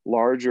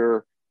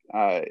 Larger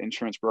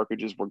insurance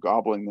brokerages were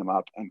gobbling them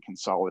up and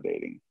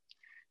consolidating.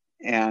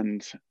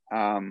 And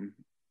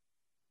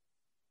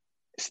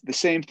the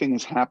same thing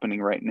is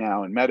happening right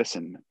now in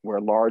medicine, where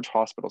large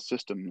hospital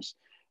systems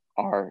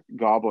are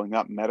gobbling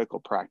up medical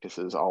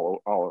practices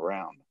all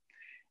around.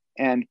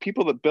 And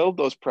people that build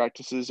those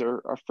practices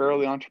are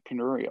fairly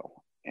entrepreneurial.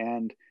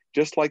 And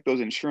just like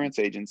those insurance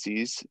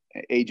agents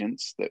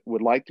that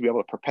would like to be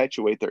able to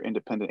perpetuate their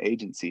independent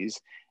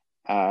agencies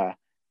to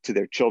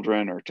their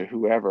children or to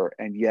whoever,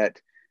 and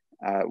yet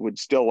would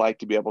still like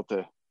to be able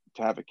to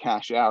have a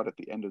cash out at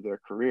the end of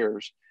their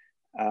careers.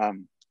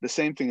 The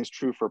same thing is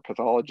true for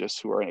pathologists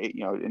who are,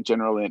 in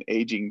generally an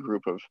aging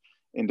group of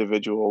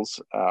individuals,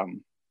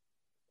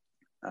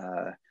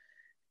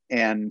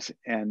 and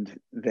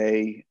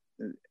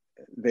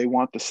they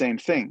want the same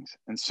things.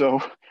 And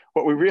so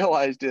what we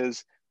realized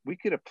is we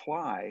could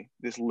apply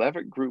this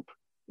Leavitt Group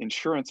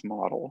insurance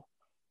model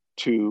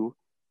to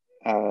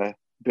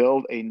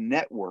build a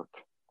network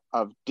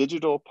of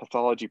digital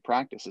pathology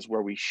practices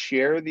where we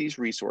share these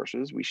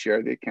resources, we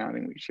share the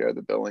accounting, we share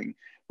the billing,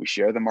 we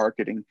share the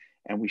marketing,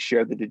 and we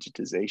share the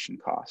digitization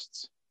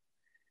costs.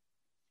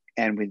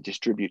 And we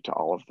distribute to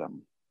all of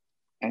them.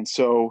 And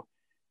so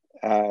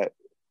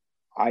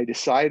I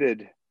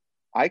decided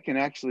I can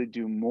actually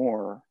do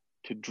more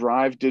to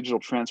drive digital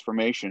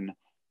transformation,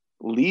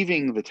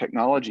 leaving the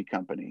technology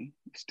company.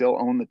 I still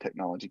own the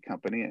technology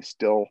company. I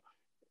still,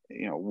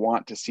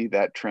 want to see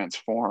that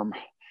transform,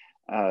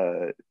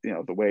 the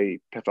way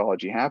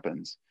pathology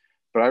happens.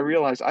 But I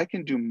realized I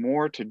can do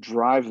more to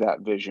drive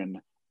that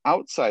vision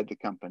outside the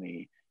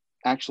company,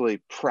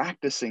 actually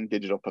practicing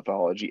digital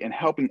pathology and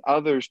helping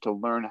others to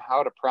learn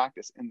how to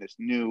practice in this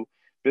new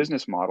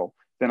business model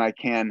than I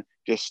can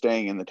just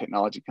staying in the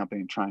technology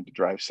company and trying to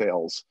drive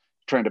sales,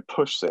 trying to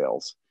push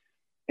sales.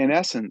 In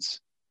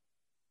essence,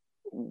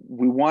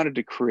 we wanted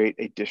to create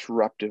a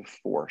disruptive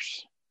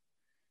force.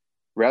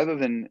 Rather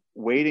than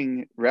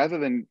waiting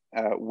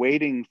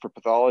for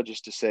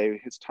pathologists to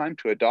say, it's time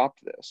to adopt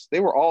this.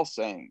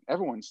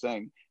 Everyone's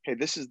saying, hey,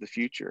 this is the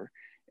future.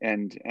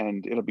 And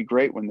it'll be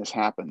great when this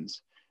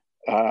happens.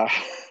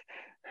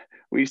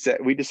 We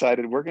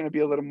decided we're going to be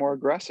a little more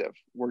aggressive.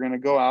 We're going to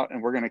go out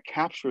and we're going to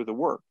capture the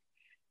work.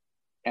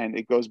 And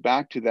it goes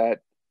back to that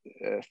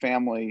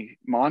family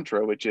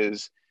mantra, which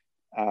is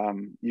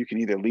you can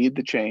either lead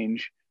the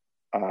change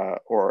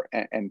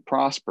and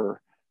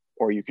prosper,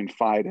 or you can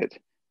fight it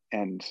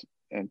and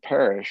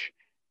perish.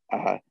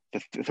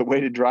 The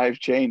way to drive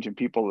change in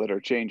people that are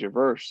change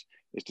averse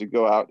is to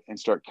go out and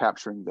start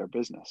capturing their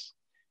business.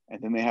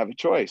 And then they have a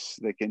choice.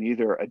 They can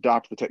either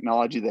adopt the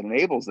technology that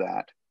enables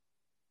that,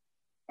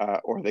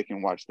 or they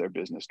can watch their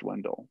business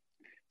dwindle.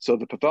 So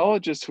the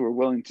pathologists who are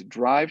willing to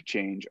drive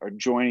change are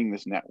joining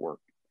this network.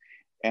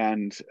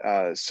 And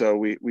so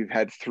we've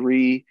had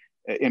 3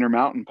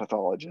 Intermountain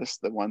pathologists,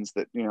 the ones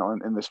that,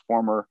 in this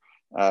former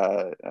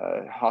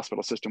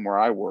hospital system where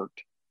I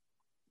worked,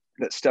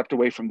 that stepped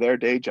away from their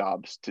day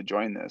jobs to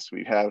join this.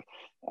 We have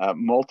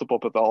multiple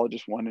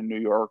pathologists, one in New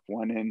York,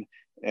 one in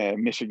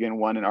Michigan,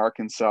 one in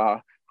Arkansas,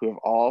 who have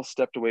all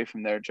stepped away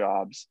from their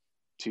jobs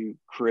to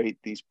create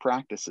these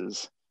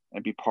practices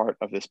and be part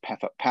of this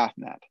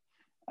PathNet,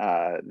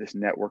 this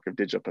network of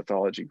digital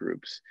pathology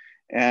groups.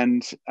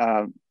 And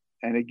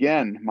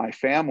again, my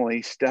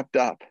family stepped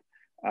up.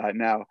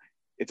 Now,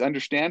 it's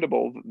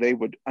understandable they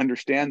would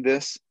understand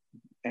this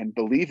and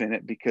believe in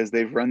it because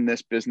they've run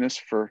this business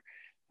for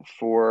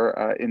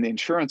in the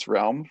insurance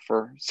realm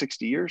for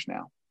 60 years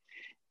now.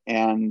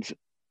 And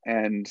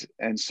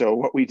so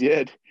what we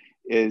did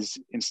is,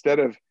 instead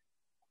of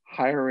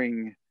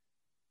hiring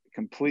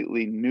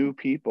completely new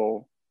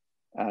people,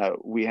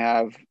 we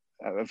have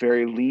a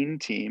very lean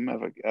team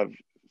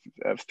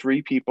of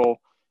 3 people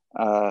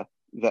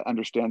that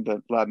understand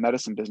the lab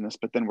medicine business,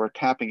 but then we're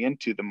tapping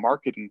into the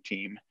marketing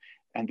team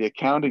and the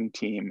accounting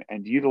team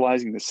and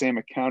utilizing the same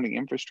accounting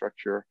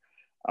infrastructure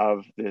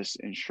of this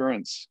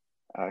insurance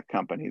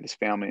company, this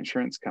family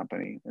insurance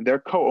company. And they're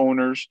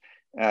co-owners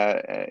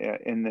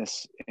in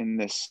this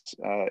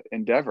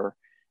endeavor.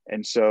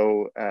 And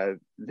so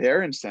they're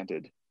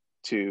incented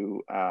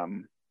to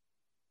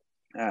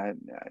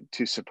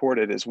support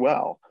it as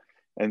well.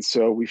 And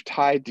so we've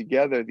tied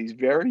together these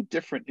very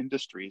different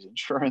industries,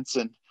 insurance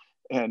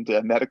and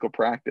medical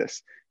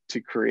practice, to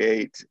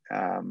create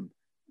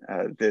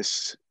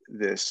this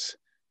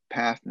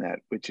PathNet,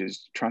 which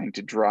is trying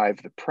to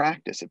drive the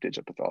practice of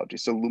digital pathology.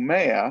 So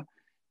Lumea,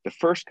 the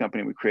first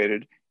company we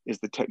created, is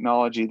the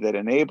technology that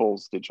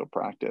enables digital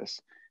practice.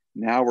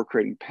 Now we're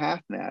creating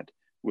PathNet,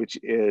 which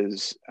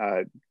is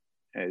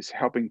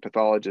helping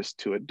pathologists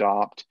to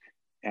adopt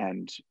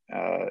and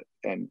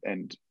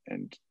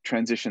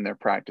transition their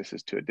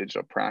practices to a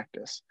digital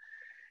practice.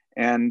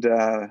 And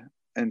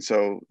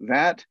so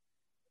that,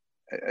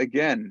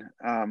 again,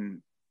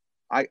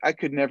 I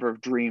could never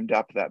have dreamed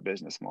up that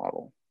business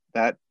model.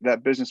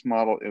 That business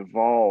model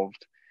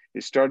evolved.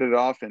 It started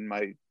off in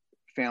my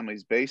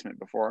family's basement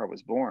before I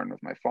was born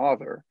with my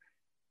father.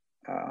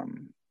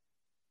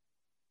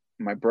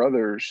 My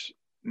brothers,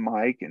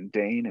 Mike and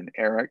Dane and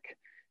Eric,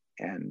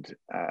 and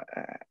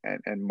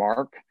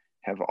Mark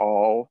have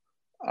all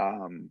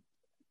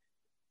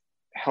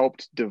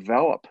helped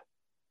develop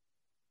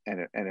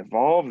and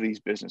evolve these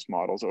business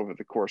models over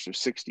the course of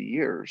 60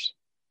 years.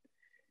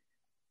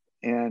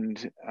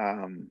 And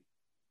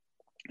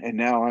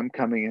now I'm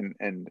coming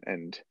in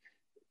and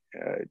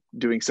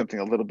doing something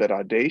a little bit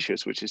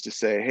audacious, which is to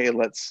say, hey,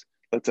 let's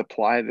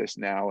apply this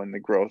now in the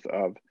growth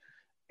of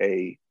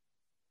a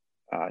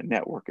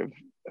network of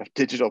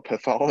digital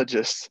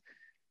pathologists.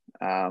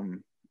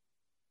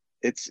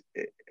 It's,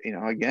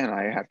 again,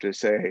 I have to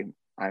say,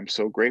 I'm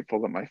so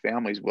grateful that my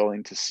family's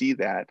willing to see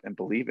that and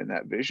believe in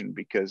that vision,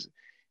 because,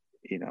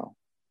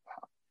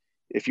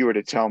 if you were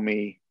to tell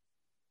me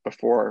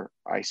before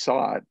I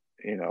saw it,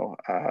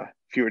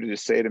 if you were to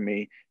just say to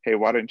me, hey,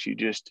 why don't you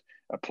just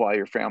apply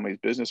your family's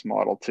business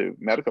model to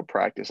medical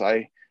practice,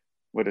 I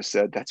would have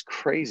said, that's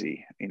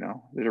crazy.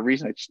 There's a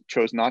reason I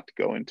chose not to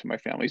go into my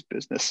family's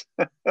business.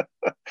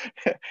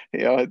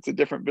 It's a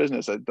different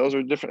business. Those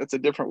are different. It's a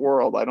different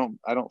world. I don't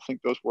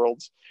think those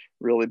worlds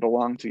really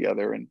belong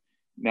together. And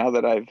now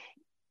that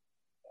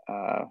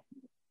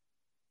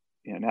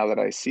now that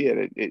I see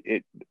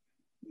it,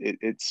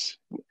 it's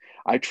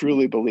I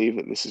truly believe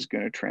that this is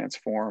going to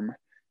transform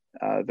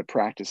the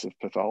practice of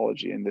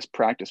pathology, and this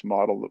practice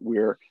model that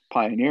we're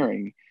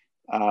pioneering.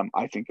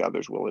 I think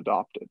others will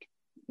adopt it.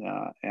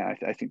 And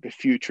I think the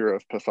future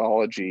of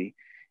pathology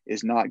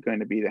is not going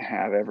to be to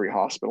have every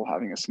hospital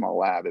having a small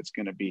lab. It's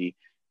going to be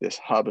this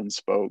hub and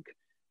spoke,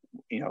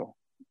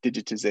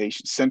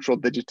 digitization, central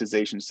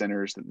digitization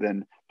centers that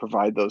then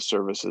provide those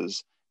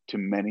services to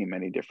many,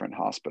 many different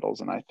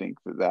hospitals. And I think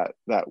that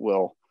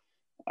will,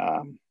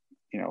 I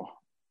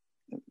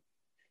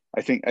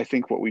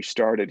think what we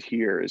started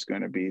here is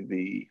going to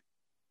be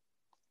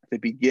the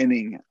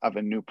beginning of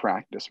a new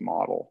practice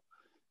model.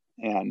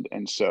 And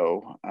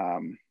so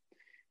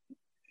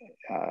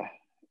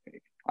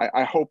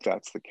I hope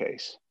that's the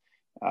case.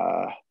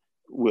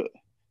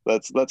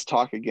 Let's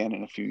talk again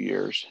in a few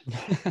years.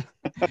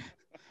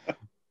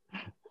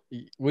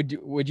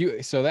 Would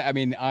you? So that, I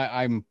mean,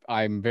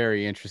 I'm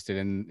very interested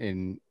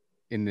in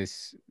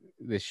this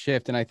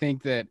shift, and I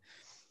think that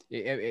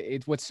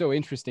it's what's so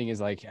interesting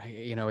is like,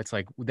 it's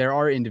like there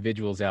are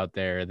individuals out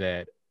there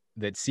that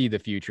see the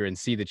future and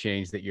see the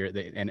change that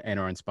and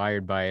are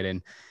inspired by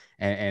it,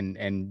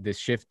 and this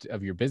shift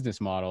of your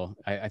business model,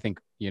 I think,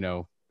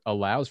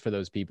 allows for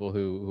those people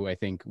who I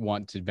think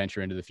want to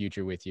venture into the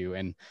future with you.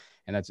 And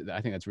I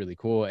think that's really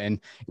cool. And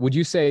would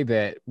you say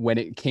that when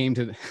it came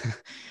to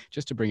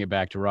just to bring it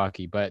back to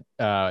Rocky, but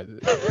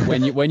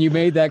when you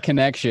made that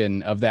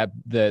connection of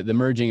the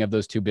merging of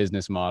those two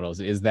business models,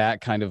 is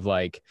that kind of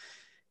like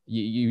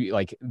you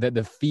like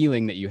the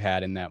feeling that you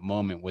had in that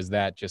moment, was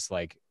that just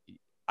like,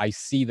 I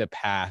see the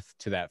path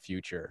to that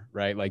future,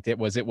 right? Like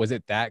was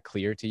it that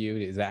clear to you?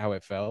 Is that how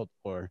it felt?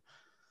 Or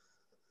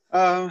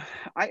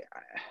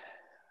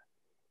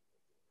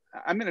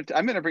I'm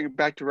gonna bring it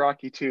back to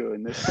Rocky too,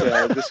 and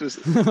this was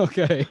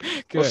okay.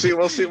 Good.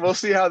 We'll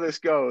see how this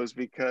goes,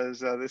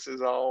 because this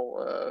is all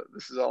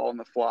on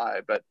the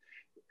fly. But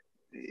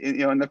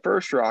in the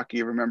first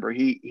Rocky, remember,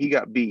 he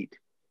got beat.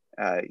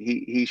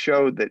 He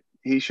showed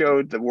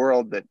the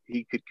world that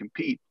he could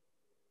compete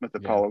with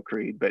Apollo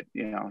Creed, but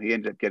he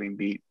ended up getting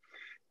beat.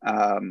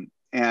 And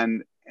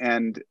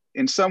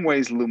in some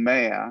ways,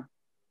 Lumea,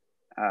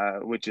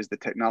 which is the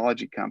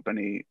technology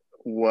company,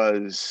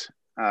 was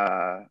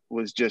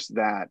just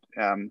that.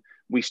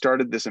 We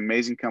started this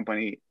amazing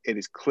company. It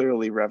is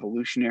clearly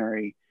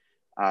revolutionary.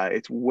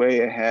 It's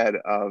way ahead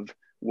of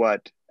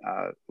what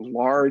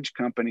large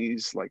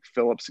companies like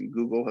Philips and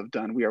Google have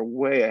done. We are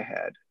way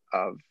ahead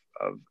of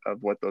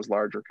what those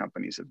larger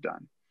companies have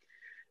done.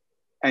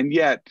 And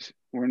yet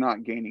we're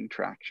not gaining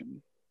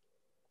traction.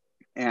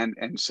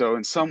 And so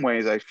in some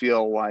ways, I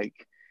feel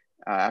like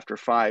after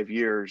 5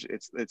 years,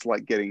 it's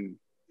like getting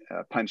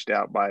punched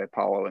out by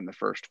Apollo in the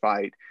first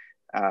fight.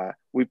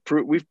 We've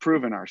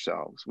proven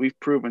ourselves. We've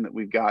proven that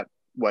we've got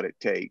what it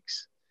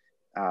takes,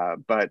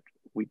 but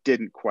we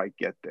didn't quite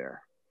get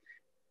there.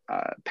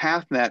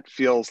 PathNet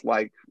feels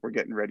like we're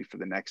getting ready for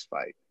the next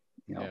fight.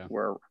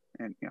 Remember,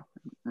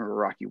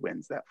 Rocky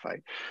wins that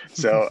fight.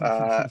 So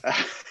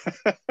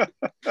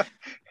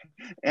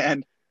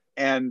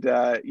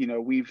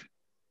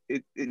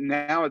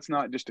now it's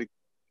not just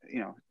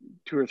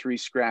 2 or 3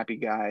 scrappy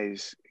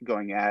guys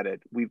going at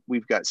it.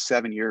 We've got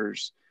 7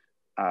 years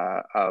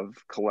of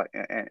collect,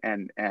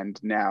 and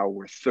now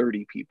we're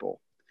 30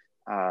 people.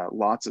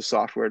 Lots of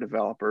software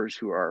developers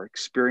who are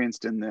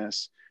experienced in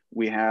this.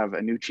 We have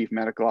a new chief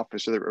medical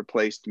officer that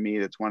replaced me.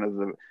 That's one of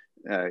the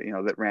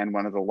that ran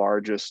one of the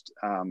largest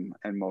and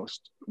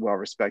most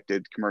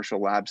well-respected commercial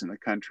labs in the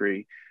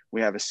country.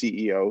 We have a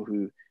CEO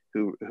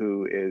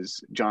who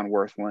is John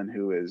Worthland,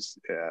 who is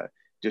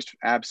just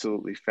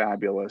absolutely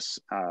fabulous,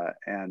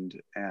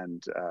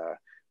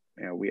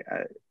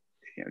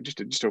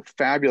 just a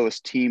fabulous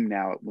team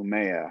now at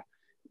Lumea.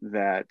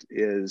 That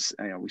is,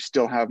 we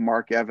still have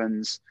Mark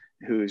Evans,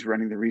 who is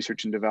running the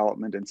research and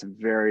development, and some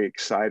very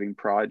exciting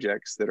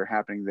projects that are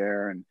happening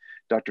there. And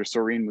Dr.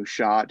 Sorin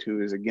Mushat,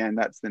 who is, again,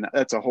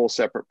 that's a whole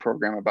separate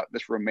program about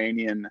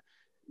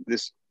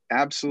this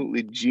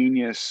absolutely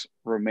genius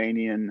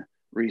Romanian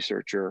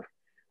researcher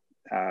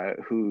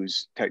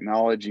whose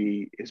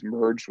technology is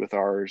merged with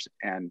ours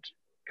and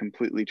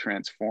completely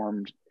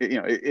transformed.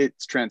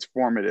 It's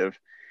transformative.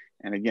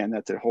 And again,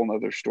 that's a whole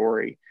nother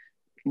story.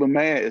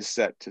 Lumea is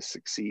set to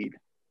succeed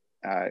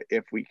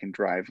if we can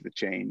drive the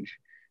change.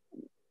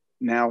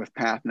 Now with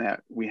PathNet,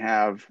 we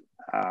have,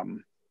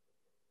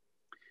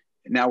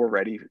 now we're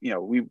ready.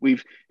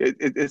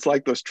 It's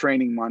like those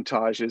training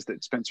montages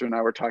that Spencer and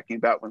I were talking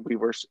about when we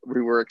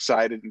were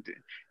excited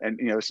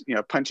and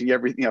punching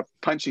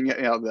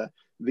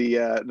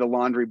the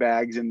laundry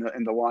bags in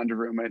the laundry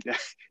room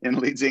in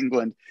Leeds,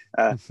 England.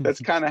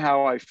 That's kind of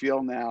how I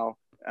feel now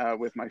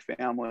with my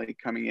family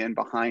coming in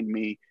behind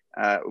me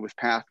with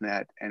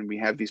PathNet, and we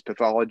have these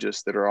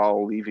pathologists that are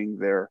all leaving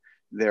their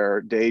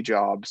day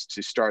jobs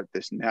to start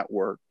this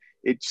network.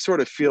 It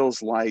sort of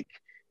feels like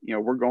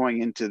we're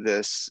going into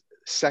this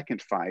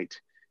second fight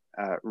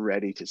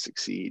ready to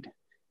succeed.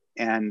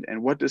 And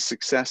what does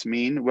success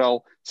mean?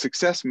 Well,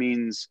 success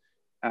means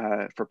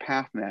for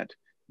PathNet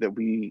that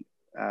we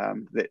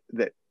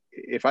that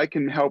if I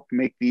can help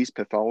make these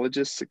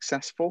pathologists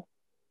successful,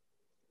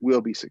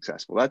 we'll be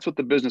successful. That's what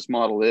the business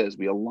model is.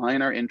 We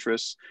align our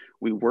interests,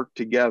 we work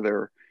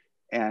together,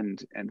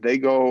 and they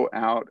go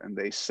out and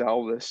they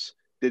sell this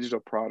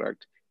digital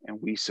product,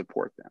 and we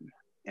support them.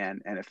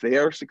 And if they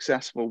are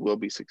successful, we'll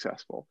be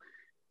successful.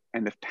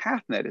 And if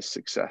PathNet is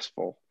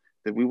successful,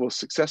 that we will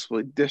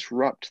successfully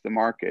disrupt the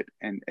market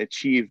and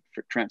achieve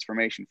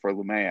transformation for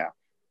Lumea.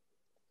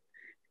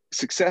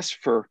 Success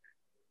for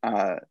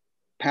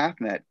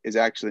PathNet is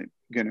actually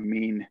going to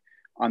mean,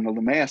 on the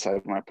Lumea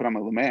side, when I put on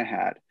my Lumea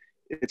hat,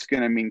 it's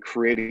going to mean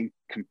creating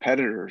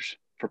competitors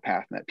for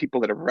PathNet,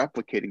 people that are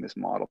replicating this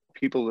model,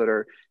 people that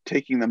are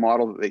taking the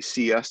model that they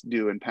see us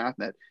do in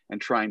PathNet and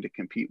trying to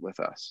compete with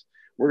us.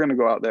 We're going to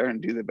go out there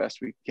and do the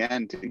best we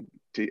can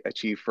to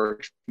achieve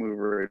first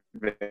mover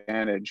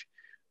advantage.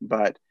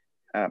 But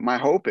my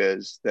hope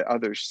is that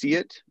others see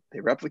it, they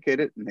replicate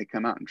it, and they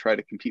come out and try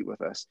to compete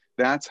with us.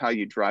 That's how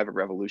you drive a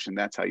revolution.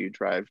 That's how you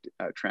drive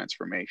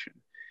transformation.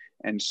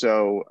 And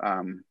so,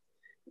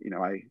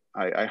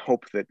 I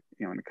hope that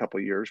in a couple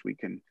of years we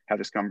can have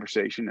this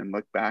conversation and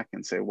look back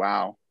and say,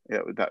 "Wow,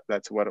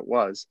 that's what it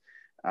was."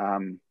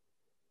 I'm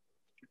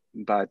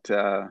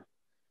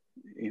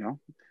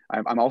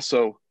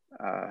also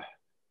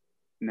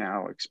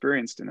now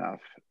experienced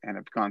enough and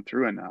have gone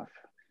through enough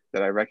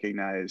that I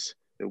recognize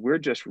that we're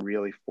just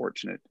really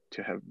fortunate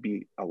to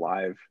be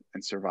alive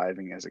and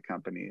surviving as a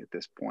company at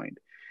this point.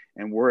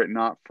 And were it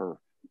not for,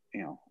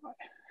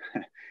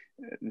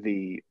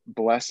 the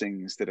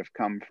blessings that have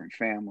come from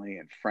family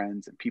and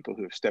friends and people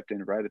who have stepped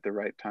in right at the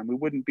right time, we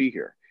wouldn't be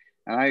here.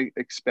 And I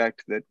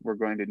expect that we're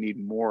going to need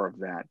more of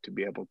that to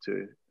be able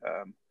to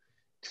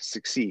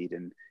succeed.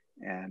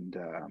 And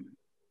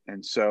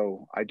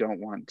so I don't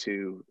want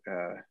to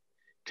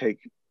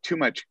take too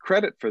much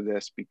credit for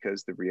this,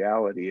 because the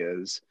reality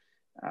is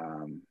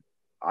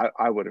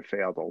I would have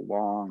failed a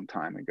long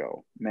time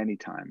ago, many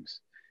times,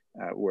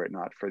 were it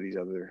not for these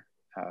other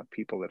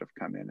people that have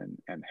come in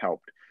and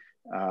helped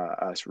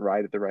us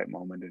right at the right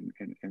moment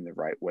in the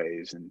right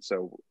ways. And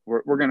so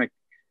we're going to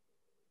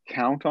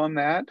count on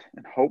that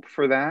and hope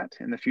for that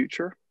in the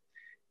future,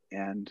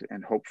 and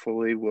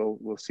hopefully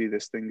we'll see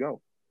this thing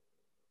go.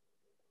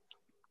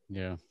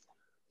 Yeah.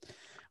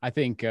 I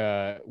think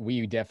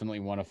we definitely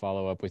want to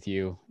follow up with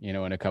you, in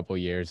a couple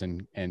of years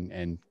and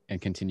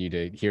continue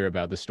to hear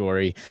about the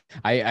story.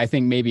 I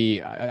think maybe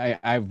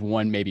I've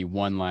maybe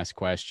one last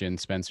question,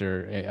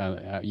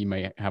 Spencer. You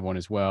may have one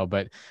as well.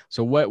 But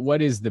so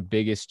what is the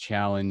biggest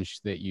challenge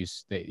that you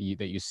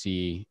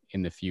see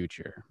in the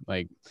future?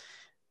 Like,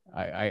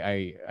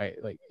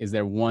 like, is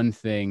there one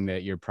thing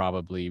that you're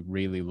probably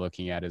really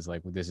looking at as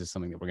like, well, this is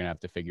something that we're gonna have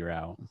to figure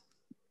out?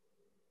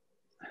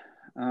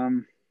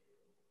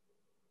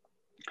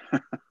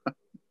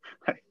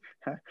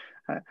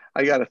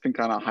 I got to think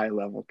on a high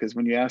level, because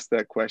when you ask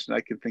that question, I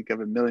can think of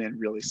a million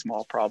really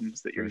small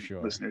problems that your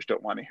listeners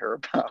don't want to hear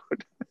about.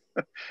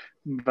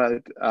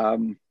 But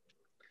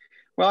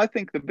well, I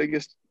think the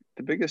biggest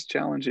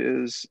challenge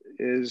is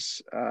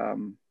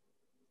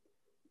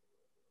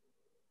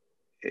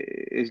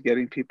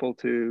getting people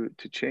to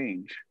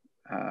change.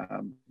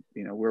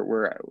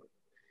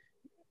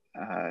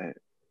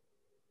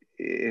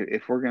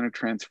 If we're going to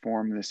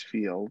transform this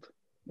field,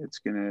 it's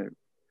going to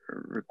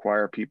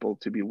require people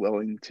to be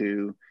willing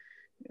to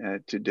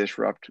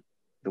disrupt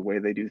the way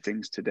they do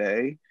things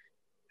today,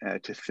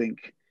 to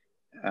think,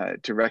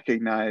 to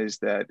recognize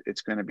that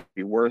it's going to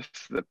be worth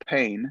the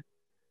pain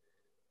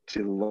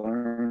to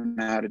learn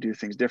how to do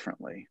things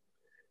differently.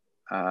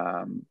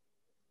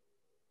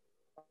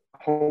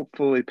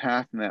 Hopefully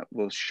PathNet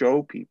will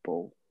show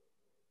people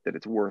that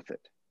it's worth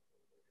it.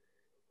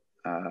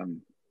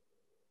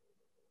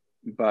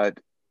 But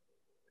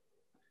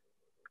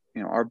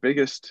our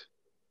biggest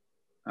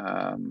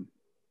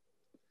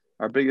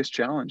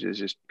challenge is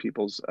just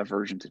people's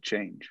aversion to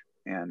change.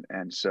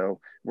 And so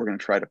we're going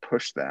to try to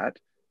push that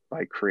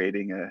by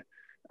creating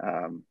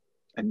a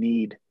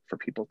need for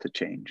people to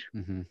change.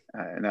 Mm-hmm.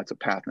 And that's what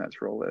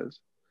PathNet's role is.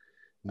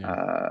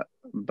 Yeah.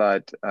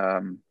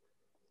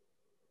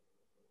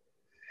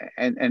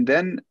 And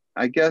then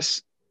I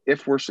guess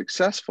if we're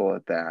successful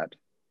at that,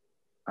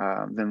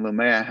 then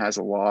Lumea has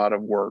a lot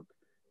of work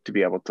to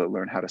be able to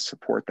learn how to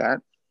support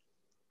that.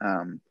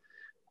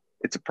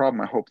 It's a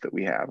problem I hope that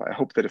we have. I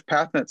hope that if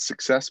PathNet's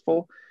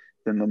successful,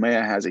 then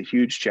Lumea has a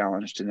huge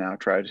challenge to now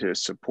try to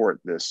support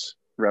this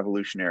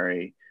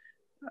revolutionary,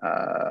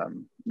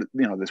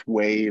 this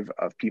wave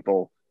of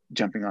people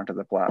jumping onto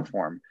the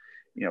platform.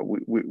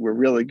 We're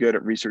really good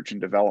at research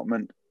and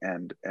development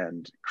and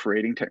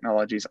creating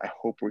technologies. I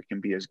hope we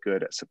can be as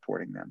good at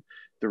supporting them.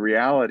 The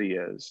reality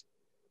is,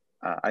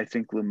 I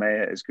think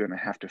Lumea is going to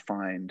have to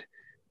find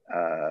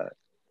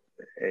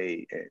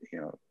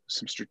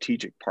some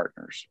strategic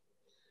partners.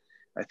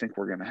 I think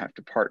we're going to have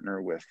to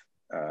partner with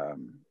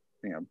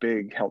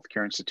big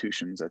healthcare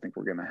institutions. I think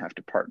we're going to have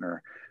to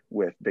partner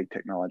with big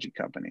technology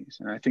companies,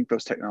 and I think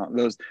those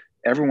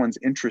everyone's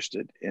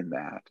interested in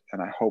that.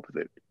 And I hope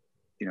that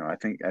I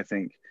think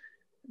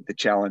the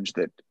challenge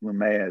that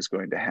Lumea is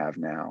going to have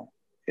now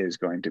is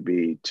going to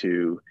be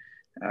to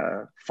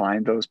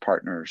find those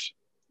partners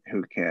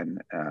who can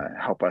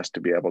help us to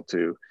be able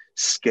to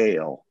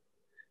scale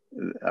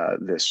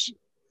this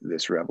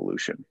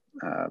revolution,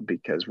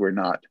 because we're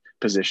not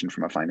positioned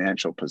from a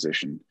financial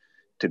position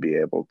to be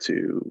able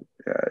to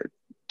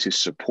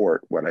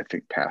support what I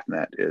think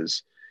PathNet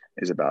is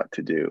about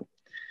to do.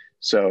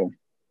 So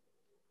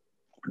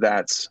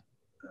that's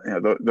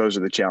those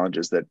are the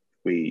challenges that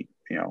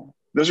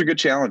those are good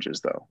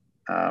challenges though.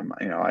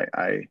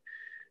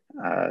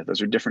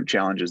 Those are different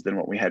challenges than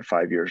what we had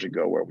 5 years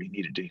ago, where we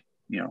needed to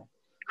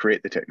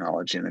create the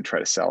technology and then try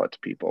to sell it to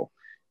people.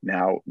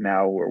 Now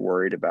we're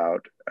worried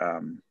about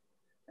on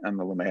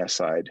the Lumea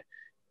side,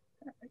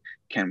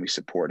 can we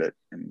support it,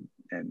 and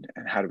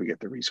how do we get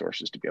the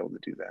resources to be able to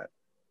do that?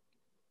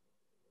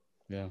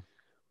 Yeah.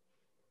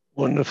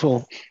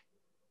 Wonderful.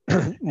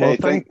 Well,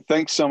 hey,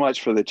 thanks so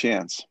much for the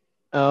chance.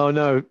 Oh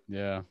no.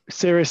 Yeah.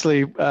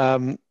 Seriously,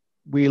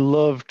 we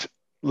loved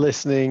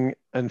listening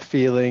and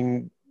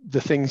feeling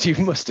the things you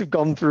must have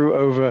gone through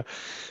over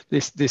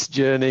this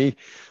journey.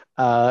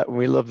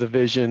 We love the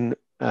vision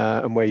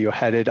and where you're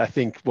headed. I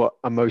think what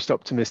I'm most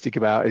optimistic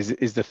about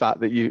is the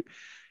fact that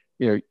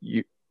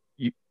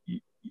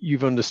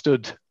you've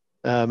understood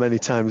many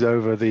times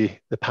over the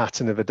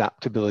pattern of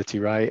adaptability,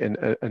 right?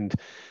 And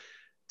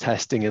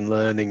testing and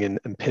learning and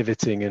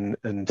pivoting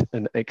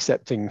and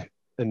accepting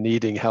and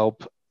needing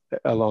help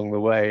along the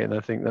way. And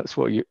I think that's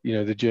what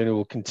the journey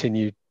will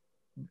continue.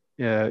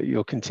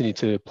 You'll continue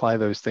to apply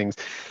those things.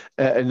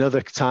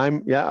 Another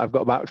time, I've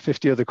got about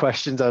 50 other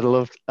questions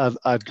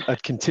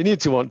I'd continue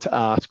to want to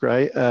ask,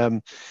 right?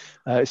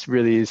 It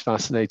really is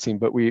fascinating,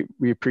 but we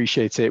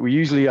appreciate it. We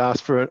usually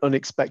ask for an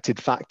unexpected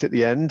fact at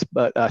the end,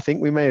 but I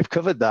think we may have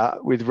covered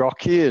that with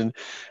Rocky and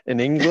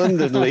in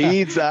England and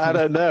Leeds. I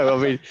don't know. I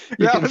mean,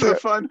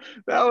 that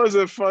was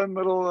a fun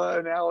little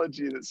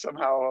analogy that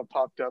somehow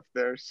popped up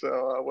there.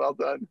 So well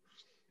done.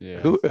 Yeah.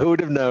 Who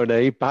would have known,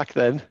 back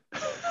then?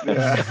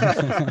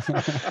 Yeah.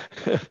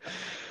 Okay.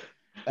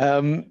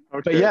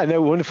 But yeah,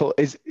 no, wonderful.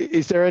 Is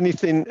there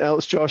anything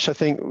else, Josh? I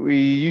think we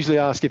usually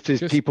ask if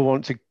there's people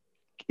want to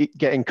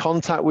get in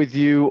contact with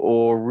you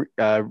or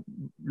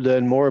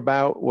learn more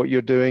about what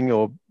you're doing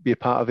or be a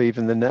part of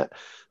even the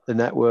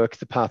network,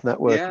 the Path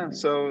Network. Yeah,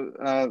 so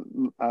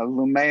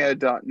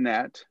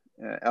lumea.net,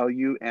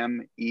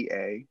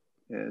 Lumea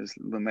is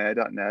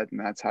lumea.net, and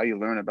that's how you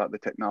learn about the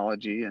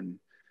technology. And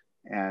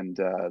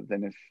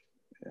then if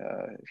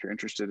you're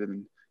interested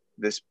in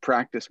this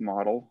practice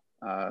model,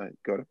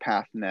 go to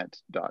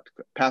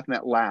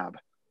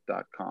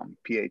pathnetlab.com,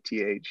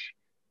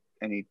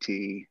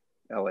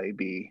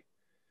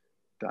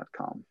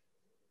 PATHNETLAB.com.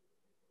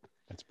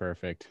 That's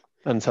perfect.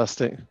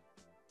 Fantastic.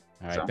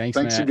 All right, so, thanks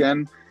Matt.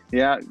 Again.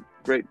 Yeah,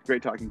 great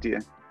talking to you.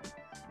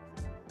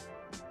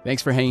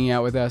 Thanks for hanging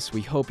out with us.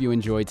 We hope you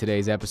enjoyed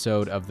today's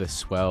episode of the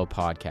Swell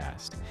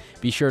Podcast.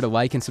 Be sure to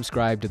like and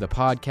subscribe to the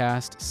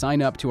podcast,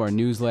 sign up to our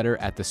newsletter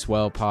at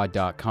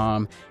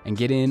theswellpod.com, and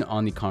get in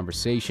on the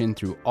conversation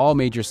through all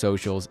major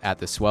socials at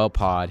The Swell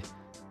Pod.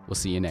 We'll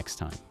see you next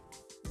time.